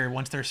make sure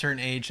once they're a certain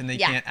age and they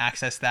can't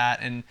access that,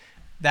 and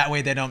that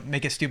way they don't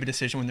make a stupid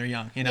decision when they're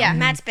young, you know? Yeah,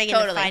 Matt's big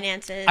into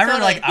finances. I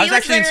remember like, I was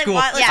actually in school.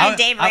 Listening to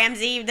Dave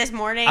Ramsey this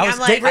morning. I'm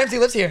like, Dave Ramsey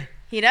lives here.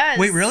 He does.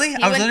 Wait, really?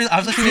 I was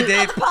listening to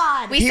Dave.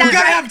 We gotta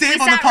have Dave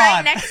on the pod.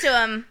 right next to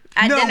him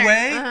at No dinner.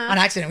 way. On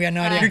accident, we had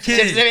no idea. You're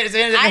kidding. Savannah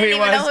didn't I know didn't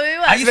even know who he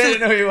was. I used Savannah didn't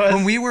know who he was.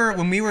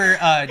 when we were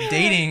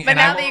dating. But and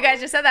now that you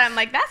guys just said that, I'm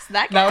like, that's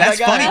that guy. No, That's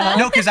Oh my God.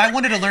 funny. No, because I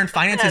wanted to learn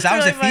finances. That's I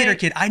was a really theater funny.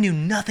 kid. I knew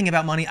nothing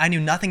about money. I knew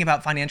nothing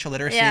about financial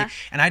literacy. Yeah.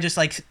 And I just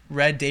like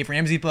read Dave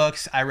Ramsey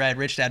books. I read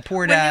Rich Dad Poor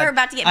when Dad. you were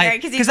about to get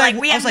married, because he's like,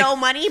 we have no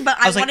money, but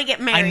I want to get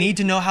married. I need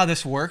to know how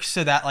this works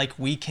so that like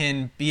we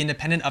can be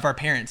independent of our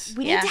parents.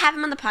 We need to have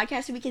him on the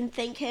podcast so we can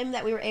thank him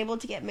that we were able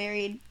to get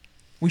married.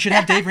 We should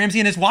have Dave Ramsey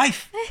and his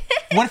wife.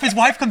 What if his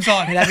wife comes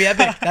on? That'd be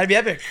epic. That'd be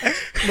epic.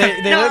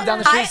 They live down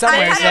the street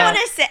somewhere.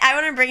 I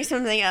want to bring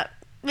something up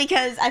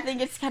because I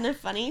think it's kind of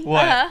funny.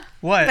 What?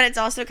 What? But it's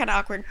also kind of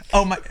awkward.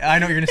 Oh my! I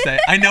know what you're gonna say.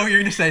 I know what you're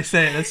gonna say.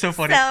 Say it. That's so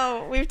funny.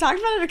 So we've talked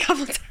about it a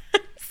couple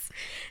times.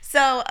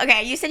 So,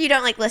 okay, you said you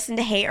don't like listen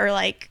to hate or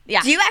like.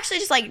 Yeah. Do you actually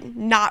just like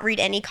not read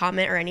any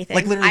comment or anything?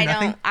 Like literally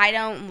nothing. I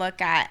don't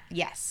look at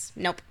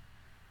Nope.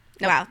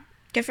 Wow.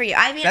 Good for you.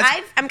 I mean,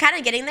 I'm kind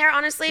of getting there,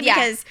 honestly,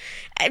 because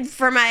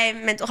for my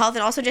mental health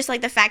and also just like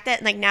the fact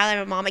that like now that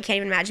I'm a mom, I can't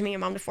even imagine being a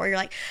mom to 4. You're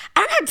like,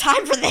 I don't have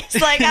time for this.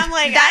 Like, I'm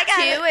like,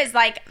 that too is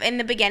like in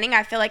the beginning,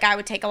 I feel like I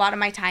would take a lot of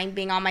my time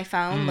being on my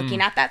phone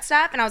looking at that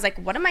stuff. And I was like,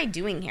 what am I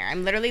doing here?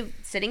 I'm literally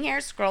sitting here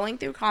scrolling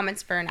through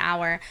comments for an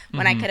hour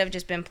when I could have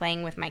just been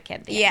playing with my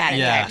kid the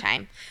entire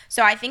time.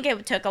 So I think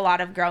it took a lot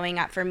of growing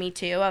up for me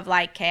too, of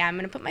like, okay, I'm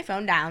going to put my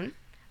phone down.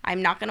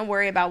 I'm not going to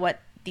worry about what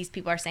these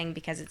people are saying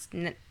because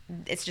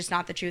it's just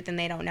not the truth and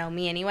they don't know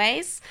me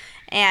anyways,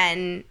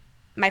 and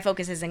my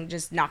focus isn't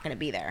just not going to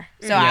be there.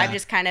 So I've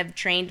just kind of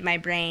trained my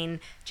brain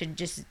to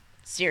just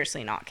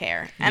seriously not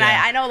care. And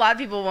I know a lot of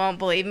people won't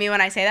believe me when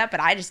I say that, but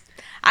I just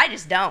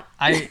don't.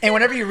 And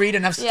whenever you read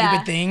enough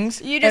stupid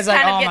things, you just it's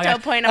kind like, of get to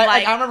a point of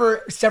like I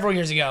remember several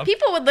years ago,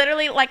 people would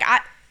literally like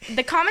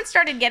the comments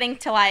started getting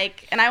to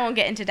like, and I won't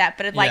get into depth,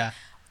 but it's like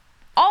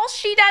all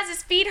she does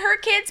is feed her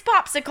kids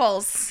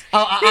popsicles.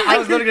 Oh, I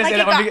was literally going to say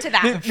that one got to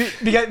that.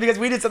 because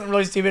we did something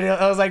really stupid. It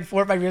was like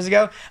 4 or 5 years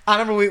ago. I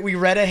remember we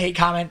read a hate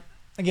comment,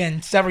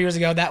 again, several years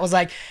ago, that was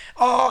like,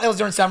 it was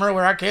during summer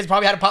where our kids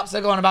probably had a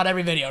popsicle on about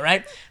every video,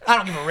 right? I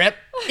don't give a rip.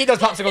 eat those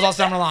popsicles all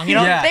summer long. You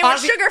know, Yeah. They were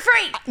Honestly,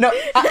 sugar-free. No,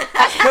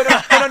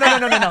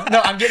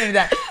 no. I'm getting into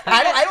that.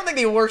 I don't think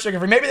they were sugar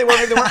free. Maybe they were.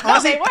 Maybe they weren't.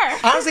 Honestly, they were.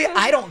 Honestly,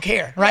 I don't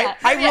care. Right? Yeah.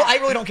 I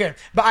really don't care.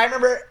 But I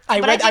remember I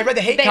read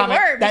the hate they comment.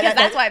 were because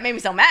that's why it made me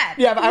so mad.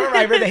 Yeah, but I remember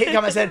I read the hate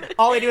comment that said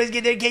all they do is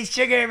get their kids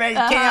sugar, man,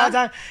 candy all the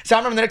time. So I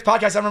remember the next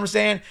podcast, I remember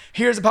saying,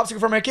 "Here's a popsicle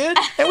for my kid,"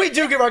 and we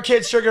do give our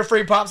kids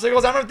sugar-free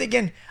popsicles. I remember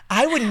thinking,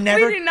 I would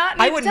never, do not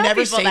need I to would tell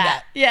never people say that.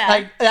 that. Yeah.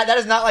 like that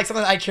is not like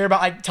something that I care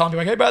about. Like telling people,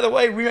 like, hey, by the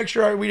way, we make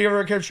sure we give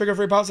our kids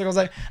sugar-free popsicles.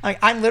 Like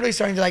I'm literally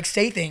starting to like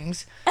say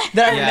things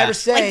that I would Yeah. never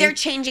say. Like they're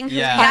changing who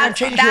Yeah. they are. I'm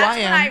changing who I That's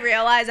am. when I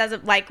realized,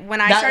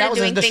 when I that started was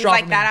doing the things straw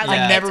like for that, me. I was Like,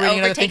 like, never it's reading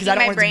other things overtaking because I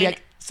don't my want it to be brain.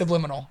 like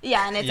subliminal.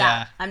 Yeah, and it's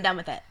Yeah. out. I'm done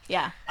with it.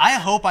 Yeah. I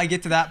hope I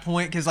get to that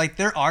point because like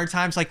there are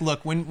times like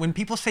look when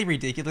people say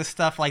ridiculous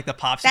stuff like the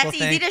popsicle That's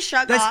thing, easy to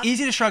shrug that's off.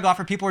 easy to shrug off,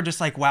 or people are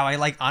just like, wow, I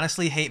like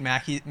honestly hate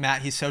Matt.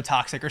 He's so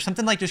toxic or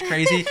something like just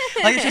crazy.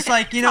 Like it's just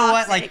like you know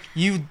what, like Toxic.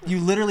 you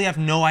literally have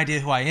no idea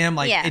who I am.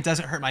 Like Yeah. it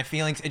doesn't hurt my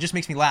feelings. It just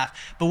makes me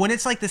laugh. But when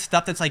it's like this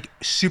stuff that's like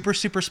super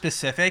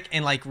specific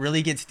and like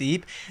really gets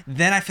deep,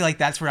 then I feel like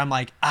that's where I'm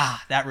like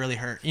that really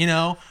hurt. You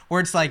know,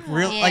 where it's like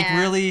like Yeah.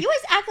 really. You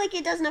always act like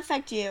it doesn't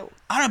affect you.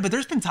 I don't know, but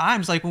there's been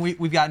times like when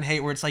we've gotten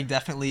hate where it's like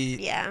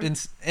definitely Yeah. been,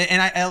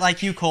 and I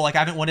like you, Cole, like I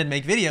haven't wanted to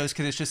make videos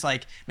because it's just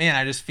like, man,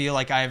 I just feel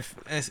like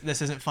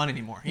this isn't fun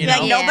anymore, you know?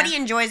 Like Yeah. nobody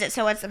enjoys it,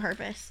 so what's the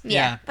purpose?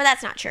 Yeah. But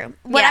that's not true.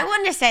 What Yeah. I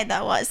wanted to say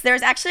though was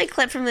there's actually a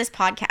clip from this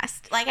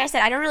podcast. Like I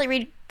said, I don't really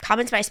read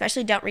comments, but I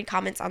especially don't read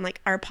comments on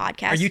like our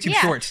podcast. Our YouTube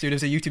Yeah. shorts, dude. It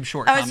was a YouTube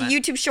short Oh, it's a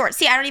comment. YouTube short.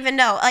 See, I don't even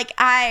know.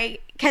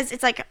 Because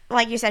it's like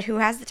you said, who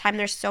has the time?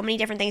 There's so many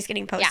different things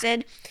getting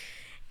posted.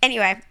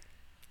 Anyway,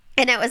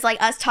 and it was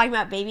like us talking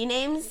about baby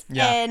names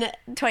Yeah. in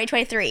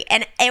 2023.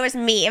 And it was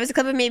me. It was a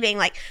clip of me being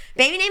like,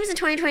 baby names in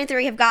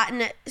 2023 have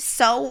gotten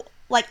so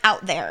like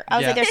out there. I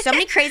was Yeah. like, there's so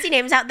many crazy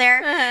names out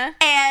there. Uh-huh.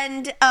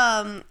 And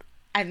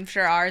I'm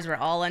sure ours were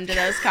all under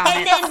those and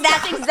comments. then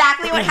that's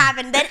exactly what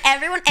happened. Then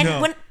everyone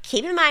No.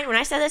 keep in mind when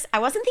I said this, I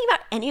wasn't thinking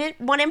about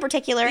anyone in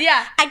particular.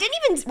 Yeah. I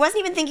wasn't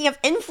even thinking of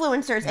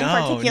influencers in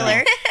No, particular.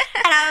 no.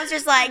 And I was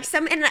just like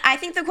and I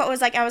think the quote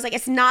was like, I was like,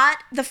 it's not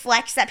the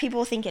flex that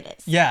people think it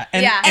is. Yeah.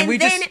 And, Yeah. and And we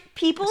then just,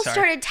 people Sorry.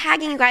 started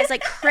tagging you guys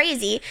like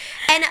crazy,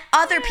 and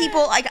other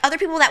people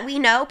that we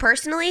know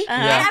personally,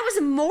 and I was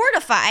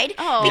mortified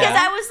Oh. because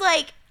Yeah. I was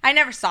like, I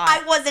never saw I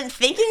it. wasn't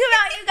thinking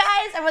about you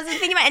guys. I wasn't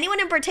thinking about anyone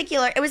in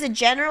particular. It was a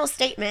general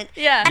statement.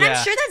 Yeah. And Yeah.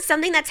 I'm sure that's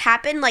something that's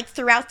happened like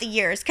throughout the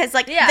years. Because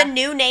like Yeah. the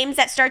new names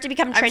that start to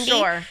become I'm trendy,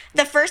 sure.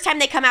 the first time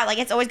they come out, like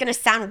it's always going to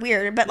sound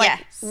weird. But like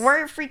Yes.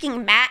 we're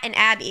freaking Matt and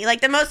Abby.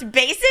 Like the most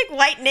basic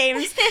white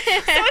names. So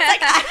it's like,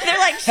 they're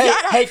like, Hey,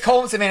 shut up. hey,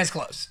 Cole and Savannah's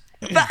close.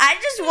 But I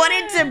just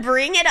wanted to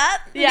bring it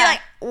up. And Yeah. be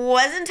like,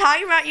 wasn't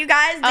talking about you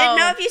guys. Didn't Oh.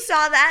 know if you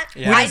saw that.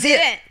 Yeah. We I didn't see it.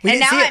 didn't. We And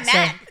didn't now see I'm it, so-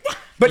 mad.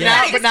 But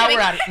Yeah. now we're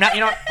at it. Now, you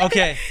know,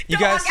 okay, you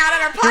Don't guys, walk out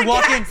on our you're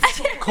walking,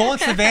 podcast. Cole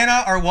and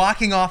Savannah are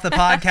walking off the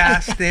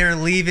podcast. They're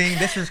leaving.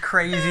 This is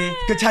crazy.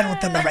 good title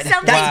with them right there.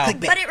 Something, That's Wow.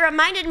 clickbait. but it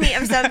reminded me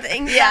of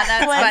something. Yeah, that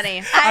that's was-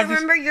 funny. I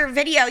remember your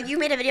video. You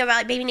made a video about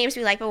like baby names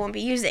we like but won't be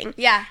using.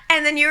 Yeah.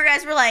 And then you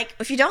guys were like,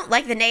 if you don't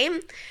like the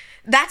name,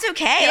 that's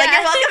okay. Like Yeah.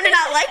 you're welcome to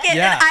not like it.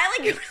 Yeah. And I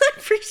like really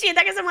appreciate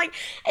that because I'm like,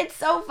 it's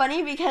so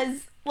funny because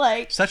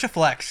like. Such a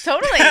flex.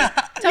 Totally. You're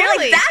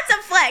Totally. like, that's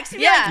a flex.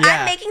 You're Yeah. like, Yeah.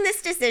 I'm making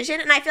this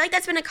decision. And I feel like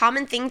that's been a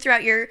common thing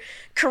throughout your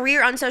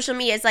career on social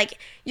media is like,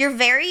 you're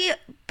very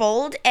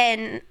bold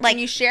and like When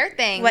you share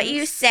things. what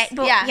you say.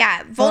 But Yeah.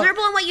 yeah.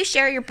 Vulnerable in what you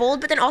share. You're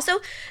bold, but then also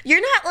you're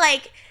not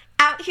like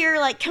out here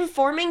like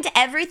conforming to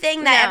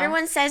everything that No.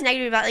 everyone says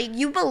negative about. Like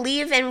you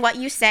believe in what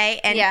you say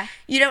and Yeah.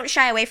 you don't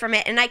shy away from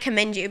it. And I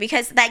commend you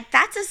because like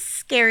that's a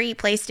scary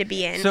place to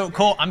be in. So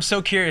Cole, I'm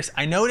so curious.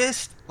 I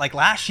noticed like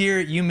last year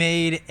you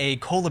made a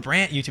Cole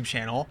LaBrant YouTube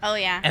channel. Oh,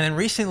 yeah. And then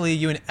recently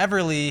you and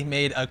Everly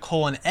made a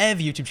Cole and Ev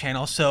YouTube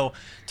channel. So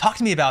talk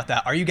to me about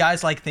that. Are you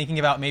guys like thinking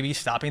about maybe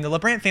stopping the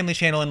LaBrant family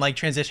channel and like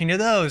transitioning to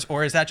those?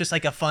 Or is that just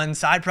like a fun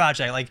side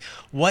project? Like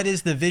what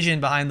is the vision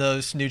behind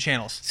those new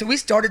channels? So we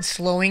started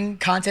slowing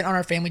content on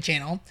our family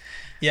channel,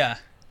 Yeah.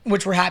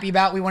 which we're happy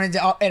about. We wanted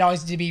it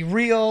always to be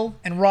real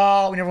and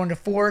raw. We never wanted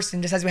to force.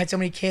 And just as we had so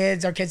many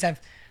kids, our kids have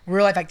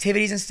real life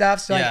activities and stuff.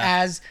 So like Yeah.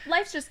 as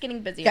Life's just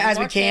getting busier. as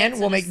we More can, kids,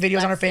 we'll and make it's videos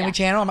on our less- family yeah.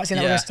 channel. I'm not saying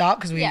that we're Yeah. gonna stop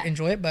because we Yeah.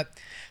 enjoy it, but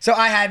so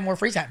I had more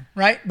free time,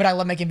 right? But I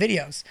love making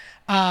videos.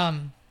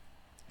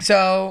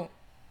 So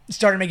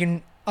started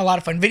making a lot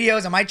of fun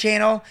videos on my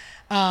channel.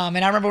 And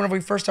I remember when we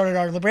first started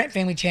our LaBrant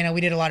family channel,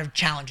 we did a lot of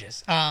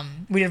challenges.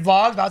 We did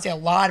vlogs, but I would say a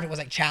lot of it was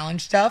like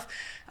challenge stuff,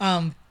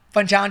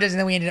 fun challenges. And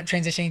then we ended up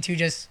transitioning to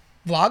just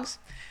vlogs,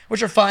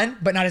 which are fun,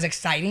 but not as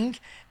exciting.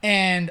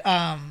 And,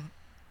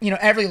 you know,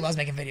 Everly loves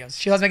making videos.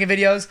 She loves making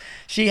videos.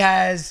 She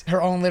has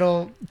her own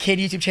little kid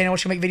YouTube channel,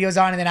 which she'll make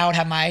videos on. And then I would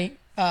have my,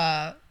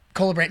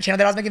 Cole LaBrant channel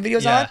that I was making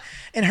videos Yeah. on.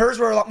 And hers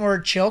were a lot more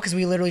chill because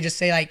we literally just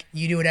say like,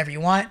 you do whatever you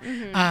want.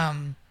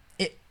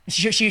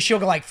 She'll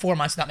go like 4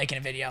 months without making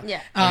a video.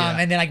 Yeah. Yeah.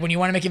 And then like when you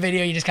want to make a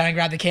video, you just kind of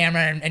grab the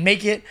camera and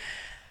make it.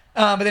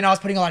 But then I was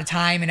putting a lot of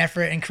time and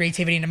effort and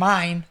creativity into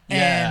mine,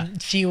 and Yeah.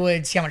 she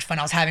would see how much fun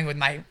I was having with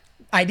my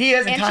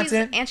ideas and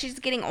content. She's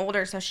getting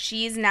older, so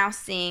she's now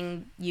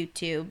seeing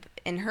YouTube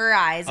in her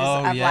eyes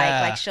Oh, of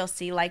yeah. like she'll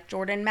see like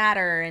Jordan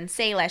Matter and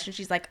Salish, and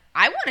she's like,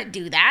 I want to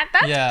do that.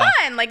 That's Yeah.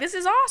 fun. Like, this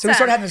is awesome. So we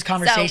started having those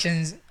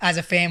conversations as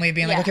a family,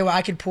 being like, Yeah. okay, well,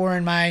 I could pour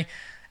in my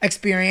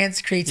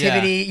experience,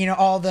 creativity, you know,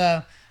 all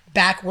the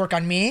back work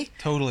on me.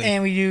 Totally.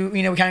 And we do,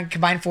 you know, we kind of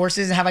combine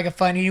forces and have like a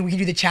fun, we can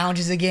do the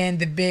challenges again,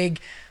 the big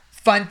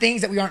fun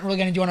things that we aren't really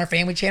going to do on our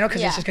family channel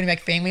because Yeah. it's just going to be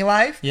like family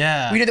life.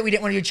 Yeah. We knew that we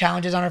didn't want to do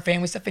challenges on our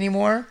family stuff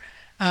anymore.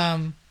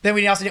 Then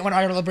we also didn't want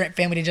our LaBrant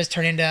family to just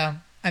turn into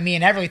a me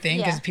and everything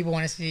because Yeah. people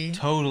want to see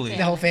Totally.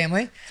 the whole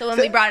family. So when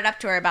we brought it up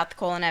to her about the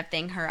Cole and Ev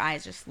thing, her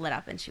eyes just lit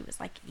up, and she was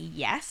like,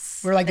 "Yes."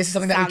 We're like, this is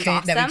something that we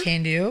sounds can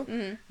awesome.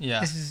 do. Yeah.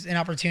 This is an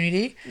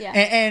opportunity. Yeah.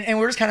 And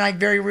we're just kind of like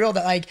very real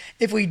that like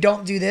if we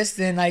don't do this,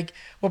 then like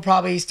we'll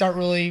probably start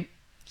really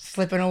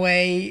slipping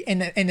away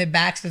in the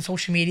backs of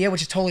social media,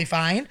 which is totally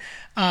fine.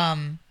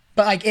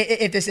 But like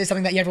if this is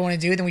something that you ever want to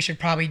do, then we should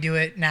probably do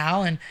it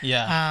now. And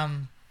Yeah.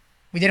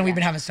 we did, and we've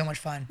been having so much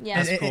fun.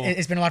 Yeah. That's cool.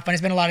 It's been a lot of fun.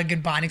 It's been a lot of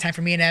good bonding time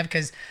for me and Ev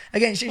because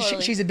again,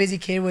 Totally. she's a busy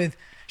kid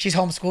she's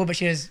homeschooled, but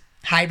she has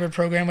hybrid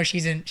program where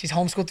she's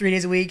homeschooled 3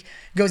 days a week,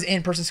 goes to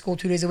in-person school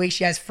 2 days a week.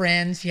 She has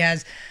friends, she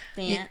has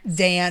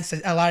dance,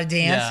 a lot of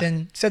dance, Yeah.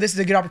 and so this is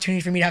a good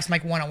opportunity for me to have some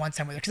like one-on-one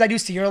time with her because I do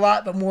see her a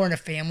lot, but more in a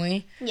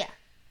family Yeah.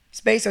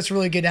 space. So it's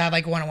really good to have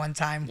like one-on-one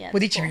time Yeah,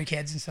 with it's each of cool. your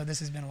kids, and so this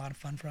has been a lot of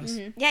fun for us.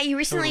 Yeah, you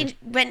recently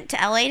went to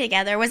LA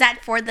together. Was that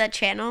for the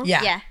channel?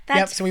 Yeah. Yeah. Yep.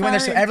 That's So we went there.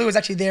 So fun. Everly was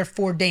actually there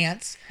for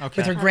dance Okay.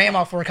 with her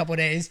grandma for a couple of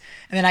days,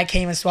 and then I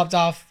came and swapped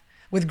off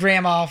with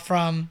grandma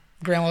from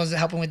grandma was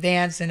helping with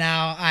dance, and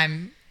now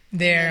I'm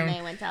there. And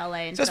they went to LA.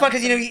 And So it's fun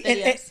because filmed some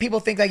videos. people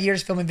think like you're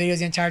just filming videos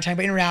the entire time,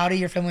 but in reality,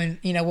 you're filming.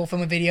 We'll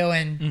film a video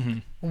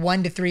in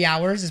 1 to 3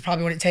 hours is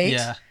probably what it takes.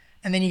 Yeah.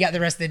 And then you got the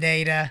rest of the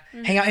day to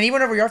hang out. And even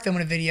whenever we are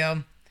filming a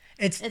video,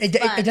 it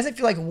fun. doesn't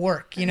feel like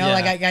work. You know, Yeah.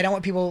 like I don't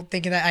want people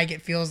thinking that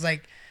it feels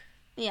like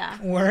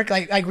Yeah. work.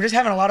 Like we're just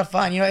having a lot of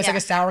fun. You know, it's Yeah.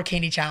 like a sour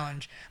candy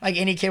challenge. Like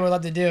any kid would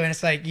love to do, and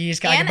it's like you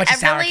just got like And a bunch of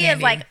sour Everly candy.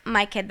 is like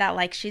my kid that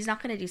like she's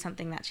not going to do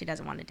something that she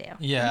doesn't want to do.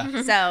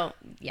 Yeah. So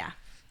yeah.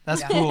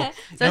 That's cool.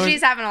 So No,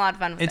 she's having a lot of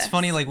fun with It's this.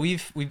 funny, like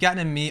we've gotten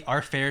to meet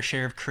our fair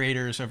share of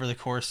creators over the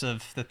course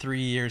of the 3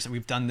 years that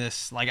we've done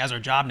this, like as our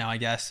job now, I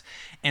guess.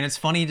 And it's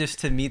funny just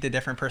to meet the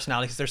different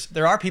personalities.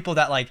 There are people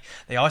that like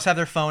they always have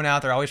their phone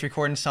out, they're always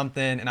recording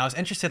something. And I was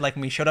interested, like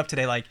when we showed up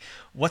today, like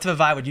what type of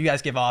vibe would you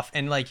guys give off?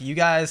 And like you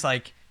guys,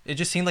 like it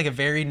just seemed like a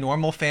very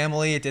normal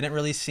family. It didn't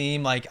really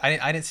seem like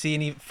I didn't see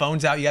any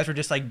phones out. You guys were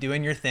just like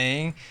doing your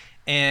thing.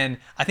 And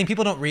I think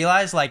people don't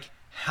realize like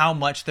how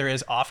much there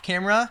is off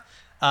camera.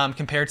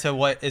 Compared to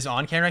what is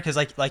on camera, because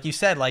like you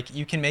said, like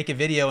you can make a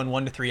video in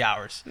 1 to 3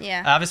 hours.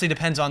 Yeah. Obviously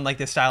depends on like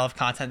the style of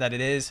content that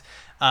it is,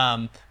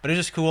 but it's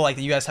just cool like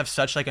that you guys have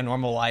such like a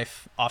normal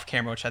life off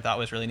camera, which I thought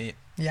was really neat.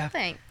 yeah.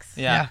 Thanks.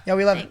 Yeah. Yeah,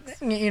 we love Thanks.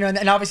 you know,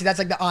 and obviously that's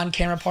like the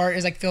on-camera part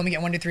is like filming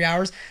it 1 to 3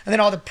 hours, and then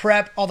all the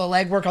prep, all the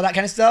legwork, all that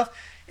kind of stuff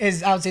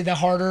is I would say the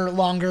harder,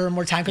 longer,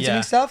 more time-consuming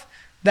Yeah. stuff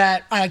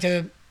that I like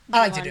to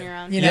on do. your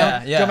own. You know,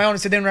 Yeah, yeah. do on my own.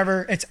 So then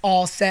whenever it's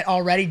all set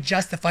already,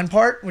 just the fun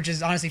part, which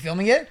is honestly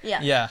filming it. Yeah.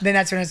 Yeah. Then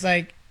that's when it's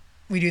like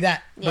we do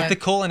that. Yeah. With the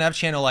Cole and Ev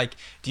channel, like,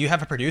 do you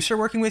have a producer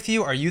working with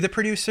you? Are you the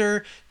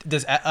producer?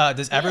 Does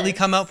Everly Yes.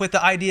 come up with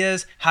the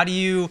ideas? How do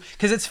you?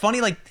 Because it's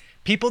funny, like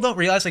people don't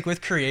realize, like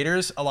with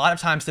creators, a lot of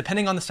times,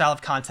 depending on the style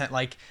of content,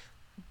 like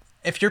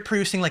if you're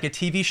producing like a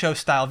TV show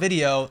style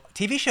video,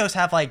 TV shows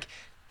have like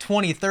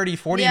 20, 30,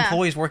 40 Yeah.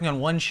 employees working on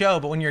one show,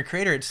 but when you're a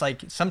creator, it's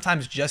like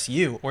sometimes just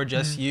you or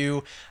just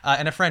you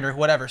and a friend or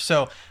whatever.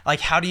 So like,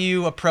 how do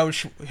you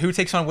approach who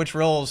takes on which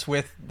roles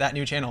with that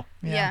new channel?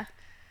 Yeah.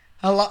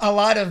 A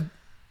lot of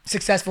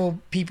successful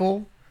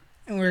people,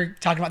 and we're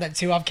talking about that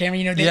too off camera.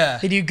 You know, Yeah.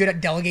 they do good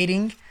at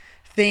delegating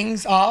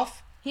things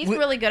off. He's We-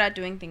 really good at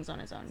doing things on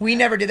his own. We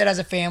never did that as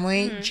a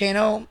family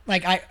channel.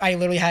 Like I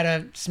literally had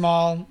a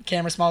small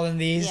camera, smaller than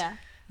these, Yeah.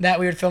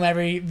 that we would film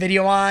every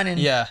video on. And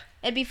Yeah.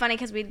 It'd be funny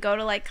because we'd go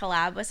to like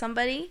collab with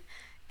somebody,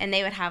 and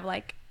they would have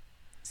like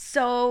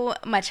so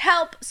much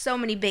help, so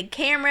many big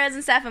cameras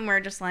and stuff, and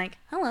we're just like,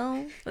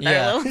 hello, with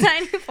Yeah. our little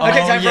tiny phone. okay,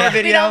 time for yeah. a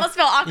video. We'd almost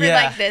feel awkward,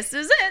 Yeah. like this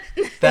is it.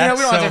 You know, That's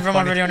we don't have so to film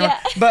one funny. video anymore.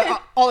 Yeah.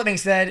 But all that being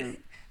said,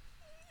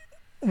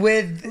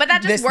 with But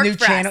that this just new worked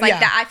for channel, us. Like yeah.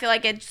 that, I feel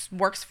like it just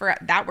works for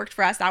that worked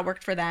for us. That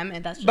worked for them,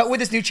 and that's just. But with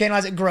this new channel,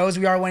 as it grows,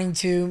 we are wanting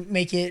to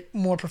make it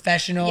more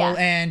professional Yeah.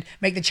 and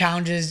make the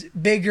challenges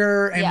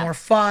bigger and Yeah. more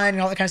fun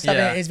and all that kind of stuff.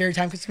 Yeah. And it is very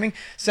time consuming.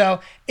 So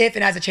if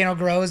and as the channel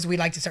grows, we'd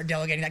like to start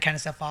delegating that kind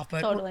of stuff off.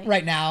 But Totally.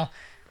 right now,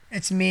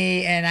 it's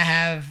me, and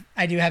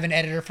I do have an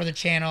editor for the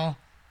channel.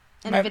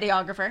 and a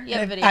videographer. You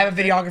have a videographer. I have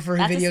a videographer who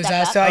That's a videos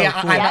step us. up. So yeah,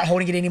 cool. I'm Yeah. not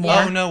holding it anymore.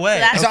 Oh, no way. So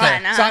that's So,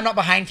 fun. so I'm not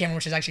behind camera,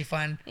 which is actually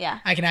fun. Yeah.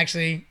 I can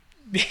actually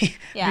be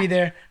Yeah.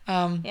 there.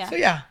 Yeah. So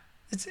yeah,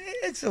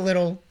 it's a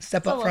little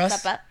step It's a up for little us.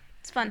 step up.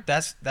 It's fun.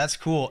 That's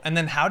cool. And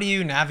then how do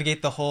you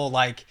navigate the whole,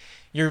 like,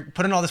 you're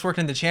putting all this work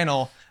into the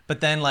channel, but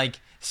then like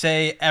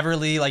say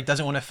Everly like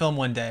doesn't want to film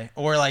one day,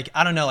 or like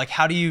I don't know, like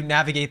how do you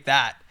navigate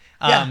that?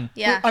 Yeah.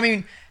 Yeah. I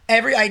mean,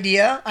 every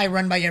idea I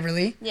run by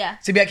Everly. Yeah.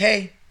 So be like,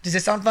 hey, does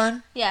this sound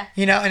fun? Yeah.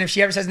 You know, and if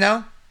she ever says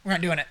no, we're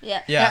not doing it.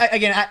 Yeah. Yeah.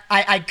 Again,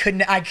 I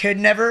could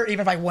never, even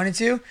if I wanted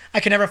to, I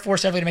could never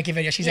force Everly to make a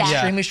video. She's Yeah.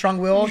 extremely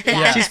strong-willed.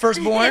 Yeah. She's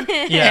firstborn.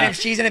 Yeah. And if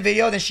she's in a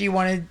video, then she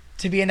wanted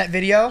to be in that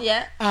video.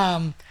 Yeah.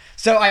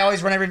 So I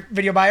always run every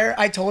video by her.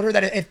 I told her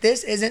that if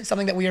this isn't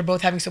something that we are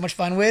both having so much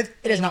fun with,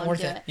 it is not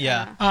worth it.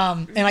 Yeah.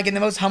 And like in the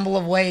most humble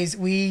of ways,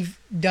 we've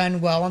done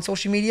well on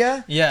social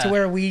media. Yeah. To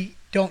where we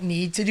don't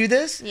need to do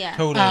this. Yeah.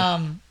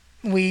 Totally.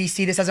 We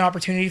see this as an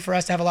opportunity for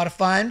us to have a lot of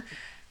fun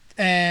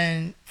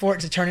and for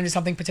it to turn into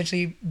something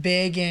potentially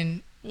big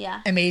and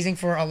Yeah. amazing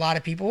for a lot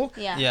of people.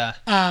 Yeah. Yeah.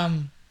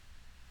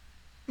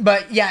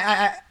 But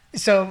yeah,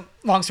 so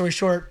long story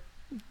short,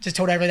 just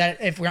told everybody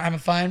that if we're not having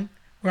fun,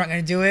 we're not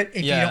going to do it.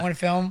 If Yeah. you don't want to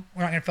film,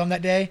 we're not going to film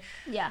that day.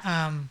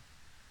 Yeah.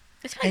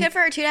 It's probably good for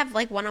her too to have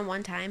like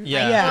one-on-one time.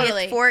 Yeah. Like, Yeah.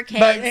 with 4 kids.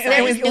 But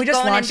They're we just just going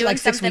and launched it like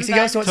doing 6 weeks something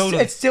ago, fun. so it's,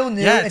 Totally. it's still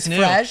new. Yeah, it's new.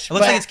 fresh. It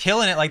looks but like it's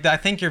killing it. Like I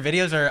think your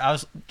videos are. I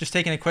was just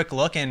taking a quick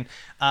look, and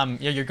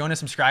yeah, you're going to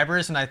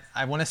subscribers, and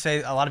I want to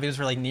say a lot of videos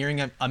were like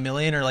nearing a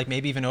million, or like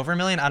maybe even over a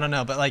million. I don't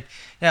know, but like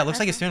yeah, it looks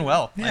like it's doing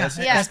well. yeah, Like, that's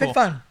it's been cool.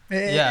 fun.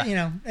 Yeah. You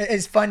know,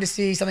 it's fun to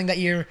see something that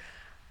you're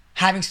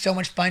having so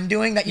much fun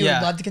doing that you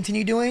Yeah. would love to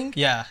continue doing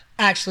Yeah.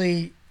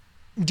 actually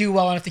do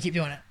well enough to keep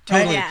doing it.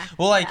 Totally. Right? Yeah.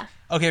 Well, like, Yeah.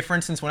 okay, for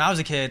instance, when I was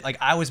a kid, like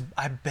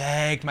I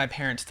begged my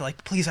parents to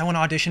like, please, I want to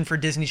audition for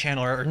Disney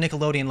Channel or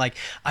Nickelodeon. Like,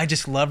 I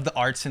just loved the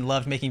arts and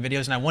loved making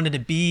videos, and I wanted to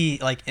be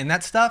like in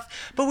that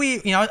stuff. But we,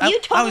 you know, You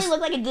totally I was,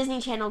 look like a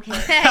Disney Channel kid.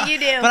 You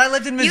do. but I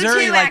lived in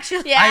Missouri. You too, like,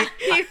 actually. Yeah.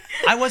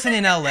 I wasn't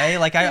in LA.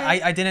 Like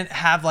I didn't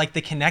have like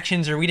the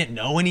connections, or we didn't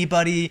know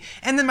anybody.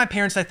 And then my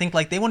parents, I think,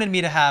 like they wanted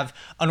me to have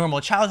a normal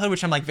childhood,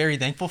 which I'm like very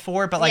thankful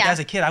for. But like Yeah. as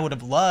a kid, I would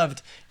have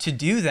loved to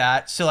do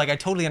that. So like I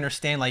totally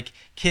understand like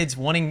kids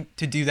wanting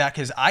to do that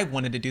because I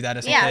wanted to do that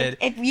as a Yeah. kid.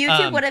 If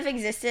YouTube would have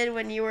existed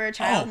when you were a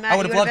child, I Matt, you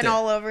would've would have loved been it.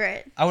 all over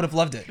it. I would have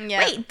loved it. Yeah.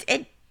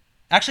 Wait,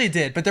 Actually, it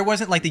did, but there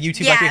wasn't like the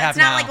YouTube yeah, like we have it's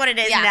not now. like what it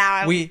is Yeah.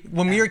 now.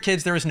 When we were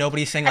kids, there was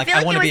nobody saying I like feel I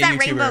like want it to was be a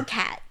that YouTuber. rainbow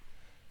cat.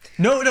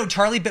 No,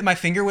 Charlie Bit My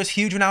Finger was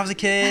huge when I was a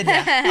kid. It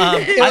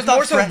I was thought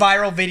more so Fred,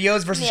 viral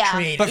videos versus Yeah.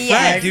 creative. but Fred,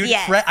 Yes, dude,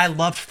 yes. Fred, I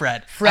loved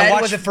Fred. I Fred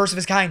watched- was the first of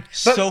his kind.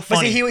 So But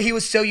funny. see, he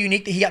was so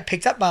unique that he got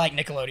picked up by like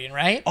Nickelodeon,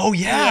 right? Oh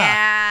yeah.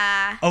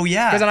 Yeah. Oh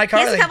yeah. Because on He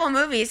has iCarly. a couple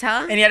movies,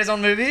 huh? And he had his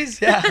own movies.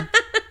 Yeah. That's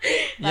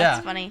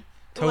yeah. funny.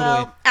 Totally.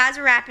 Well, as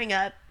we're wrapping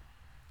up,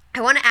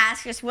 I want to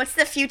ask just what's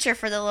the future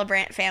for the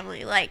LaBrant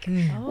family? Like,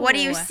 what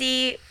do you Oh.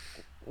 see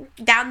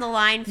down the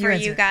line for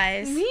answer you it.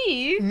 guys?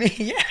 Me? Me,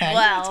 yeah. you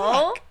Well,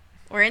 talk.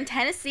 we're in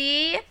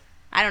Tennessee.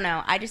 I don't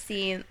know. I just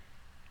see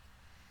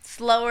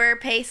slower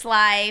pace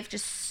life,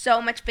 just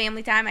so much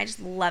family time. I just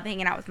love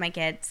hanging out with my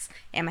kids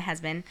and my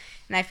husband.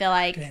 And I feel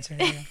like Good answer.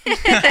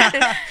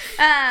 Yeah.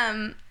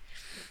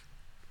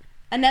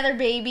 another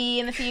baby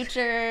in the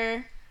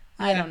future.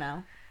 I Yeah. don't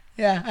know.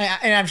 Yeah,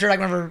 and I'm sure like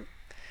whenever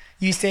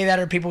you say that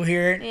or people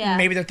hear it, Yeah.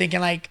 maybe they're thinking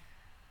like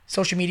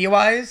social media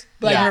wise.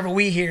 But like Yeah. whenever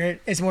we hear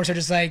it, it's more so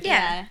just like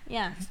Yeah.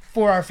 Yeah.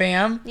 for our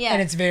fam. Yeah.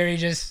 And it's very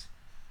just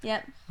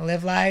Yep.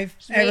 live life.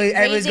 Ra-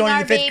 Everybody's raising going our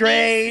to fifth babies,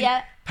 grade.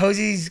 yeah.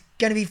 Posey's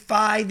gonna be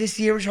 5 this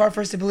year, which is hard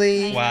for us to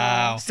believe.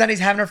 Wow. Sunny's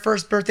having her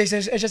first birthday, so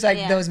it's just like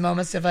Yeah. those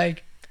moments of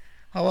like,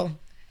 oh well,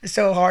 it's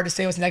so hard to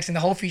say what's next in the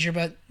whole future,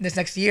 but this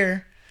next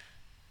year,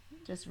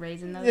 Just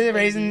raising those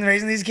raising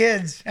babies. these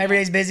kids. Every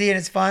day's busy and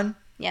it's fun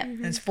Yep.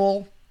 and it's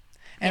full.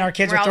 And our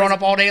kids We're are throwing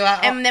always- up all day,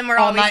 and then we're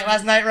all always- night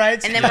last night,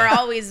 right? And then we're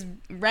always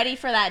ready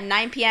for that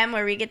 9 p.m.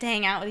 where we get to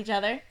hang out with each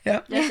other.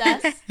 Yep. Just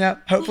us.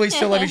 Yep. Hopefully,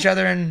 still love each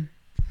other and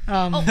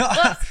Whoops.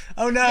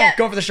 Oh no. Yeah.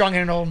 go for the strong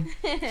and old.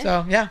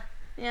 So yeah,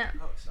 Yeah.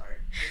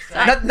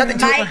 nothing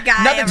too Mike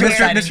guy nothing too over here.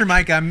 exciting. Mr.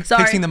 Mike, I'm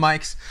Sorry. fixing the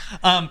mics.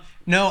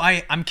 No,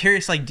 I'm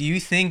curious. Like, do you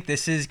think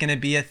this is gonna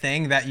be a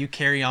thing that you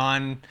carry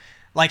on?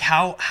 Like,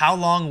 how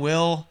long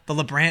will the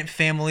LaBrant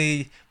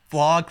family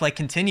vlog like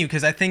continue?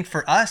 Because I think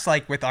for us,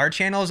 like with our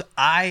channels,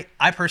 I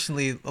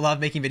personally love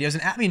making videos,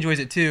 and Abby enjoys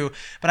it too.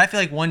 But I feel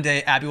like one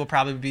day Abby will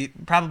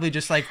probably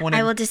just like one.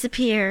 I will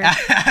disappear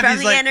Abby's from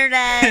the like-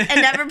 internet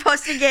and never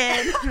post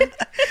again.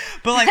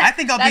 But like, I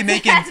think I'll be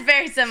making. That's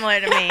very similar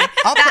to me.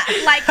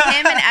 Like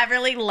him and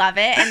Everly love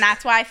it, and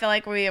that's why I feel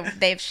like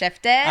they've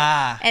shifted.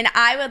 Ah. And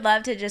I would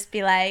love to just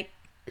be like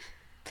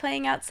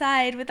playing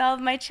outside with all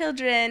of my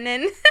children,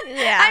 and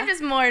Yeah. I'm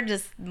just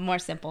more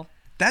simple.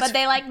 That's But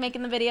they like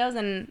making the videos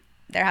and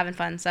they're having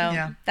fun, so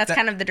Yeah. that's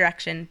kind of the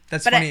direction.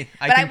 That's but funny.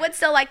 I I would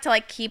still like to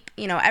like keep,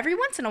 every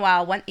once in a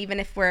while, even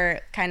if we're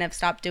kind of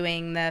stopped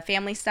doing the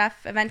family stuff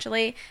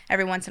eventually,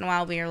 every once in a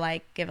while we are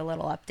like give a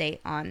little update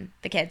on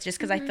the kids, just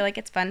because I feel like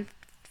it's fun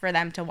for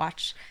them to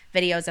watch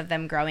videos of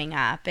them growing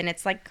up, and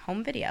it's like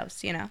home videos,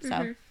 so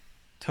little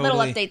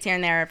totally. updates here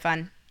and there are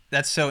fun.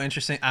 That's so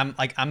interesting. I'm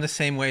the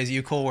same way as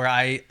you, Cole, where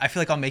I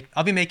feel like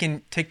I'll be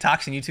making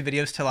TikToks and YouTube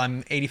videos till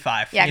I'm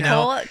 85. Yeah, you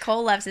know?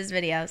 Cole loves his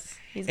videos.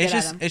 He's it's good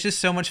at just 'em. it's just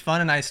so much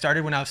fun. And I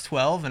started when I was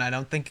 12, and I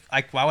don't think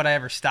why would I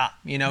ever stop?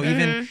 You know,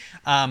 even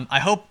I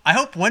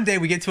hope one day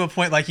we get to a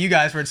point like you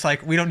guys where it's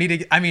like we don't need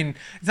to. I mean,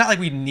 it's not like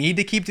we need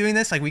to keep doing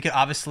this. Like we could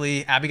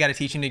obviously. Abby got a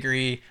teaching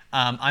degree.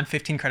 I'm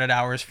 15 credit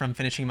hours from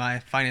finishing my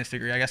finance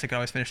degree. I guess I could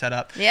always finish that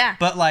up. Yeah.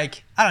 But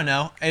like I don't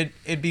know,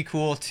 it'd be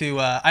cool to.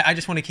 I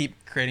just want to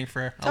keep creating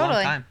for a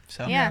long time.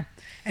 So Yeah.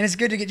 And it's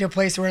good to get to a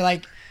place where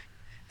like,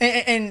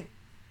 and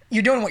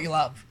you're doing what you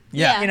love.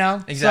 Yeah. You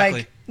know,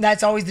 Exactly. So, like,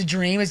 that's always the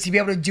dream, is to be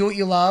able to do what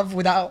you love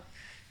without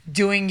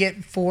doing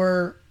it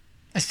for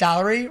a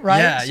salary, right?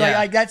 Yeah, so yeah.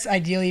 like that's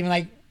ideally even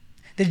like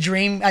the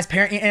dream as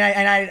parent,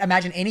 and I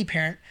imagine any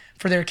parent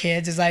for their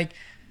kids is like,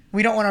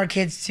 we don't want our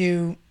kids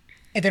to,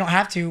 if they don't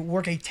have to,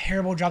 work a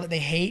terrible job that they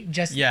hate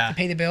just to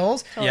pay the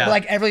bills. Yeah. But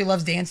like Everly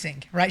loves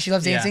dancing, right? She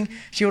loves Yeah. dancing.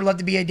 She would love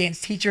to be a dance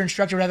teacher,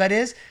 instructor, whatever that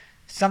is.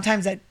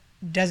 Sometimes that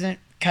doesn't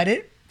cut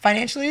it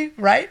financially,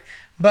 right?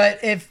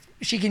 But if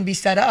she can be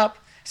set up,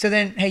 so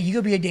then, hey, you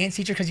go be a dance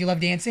teacher because you love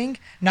dancing,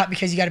 not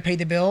because you got to pay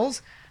the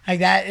bills. Like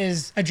that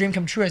is a dream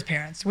come true as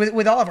parents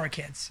with all of our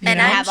kids. You And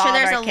know? I'm Have sure all of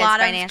there's our a kids lot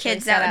of financially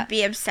kids set that up. would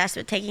be obsessed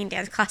with taking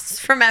dance classes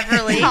from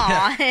Everly.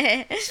 Aw.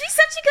 She's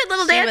such a good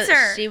little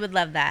dancer. She would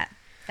love that.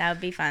 That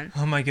would be fun.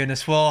 Oh my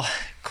goodness. Well,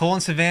 Cole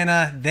and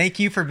Savannah, thank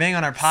you for being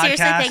on our podcast.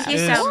 Seriously, thank you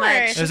It was- so much.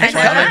 It was a Thanks for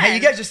pleasure. coming. Hey,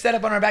 you guys just set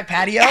up on our back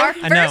patio.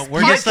 I know.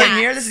 We're just Came like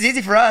here. This is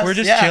easy for us. we're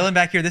just Yeah. chilling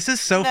back here. This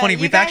is so funny. you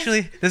We've guys-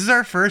 actually this is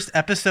our first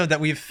episode that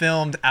we've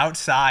filmed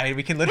outside.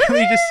 We can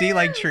literally just see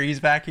like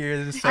trees back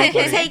here. This is so I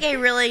can funny. take a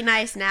really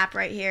nice nap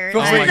right here.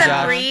 Feel free to the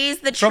take- breeze,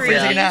 the Feel free to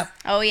trees. take a nap.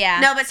 Oh yeah.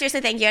 No, but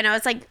seriously, thank you. I know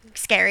it's like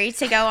scary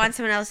to go on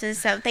someone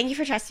else's, so thank you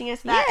for trusting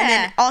us with that. And Yeah.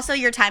 then also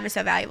your time is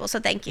so valuable, so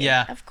thank you.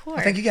 Yeah. Of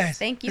course. Thank you guys.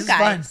 Thank you This is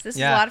fun. guys. This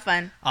is Yeah. a lot of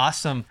fun.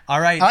 Awesome. All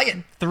right. I like it.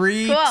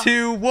 3, Cool.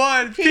 2,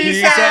 1.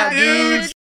 Peace out, dudes.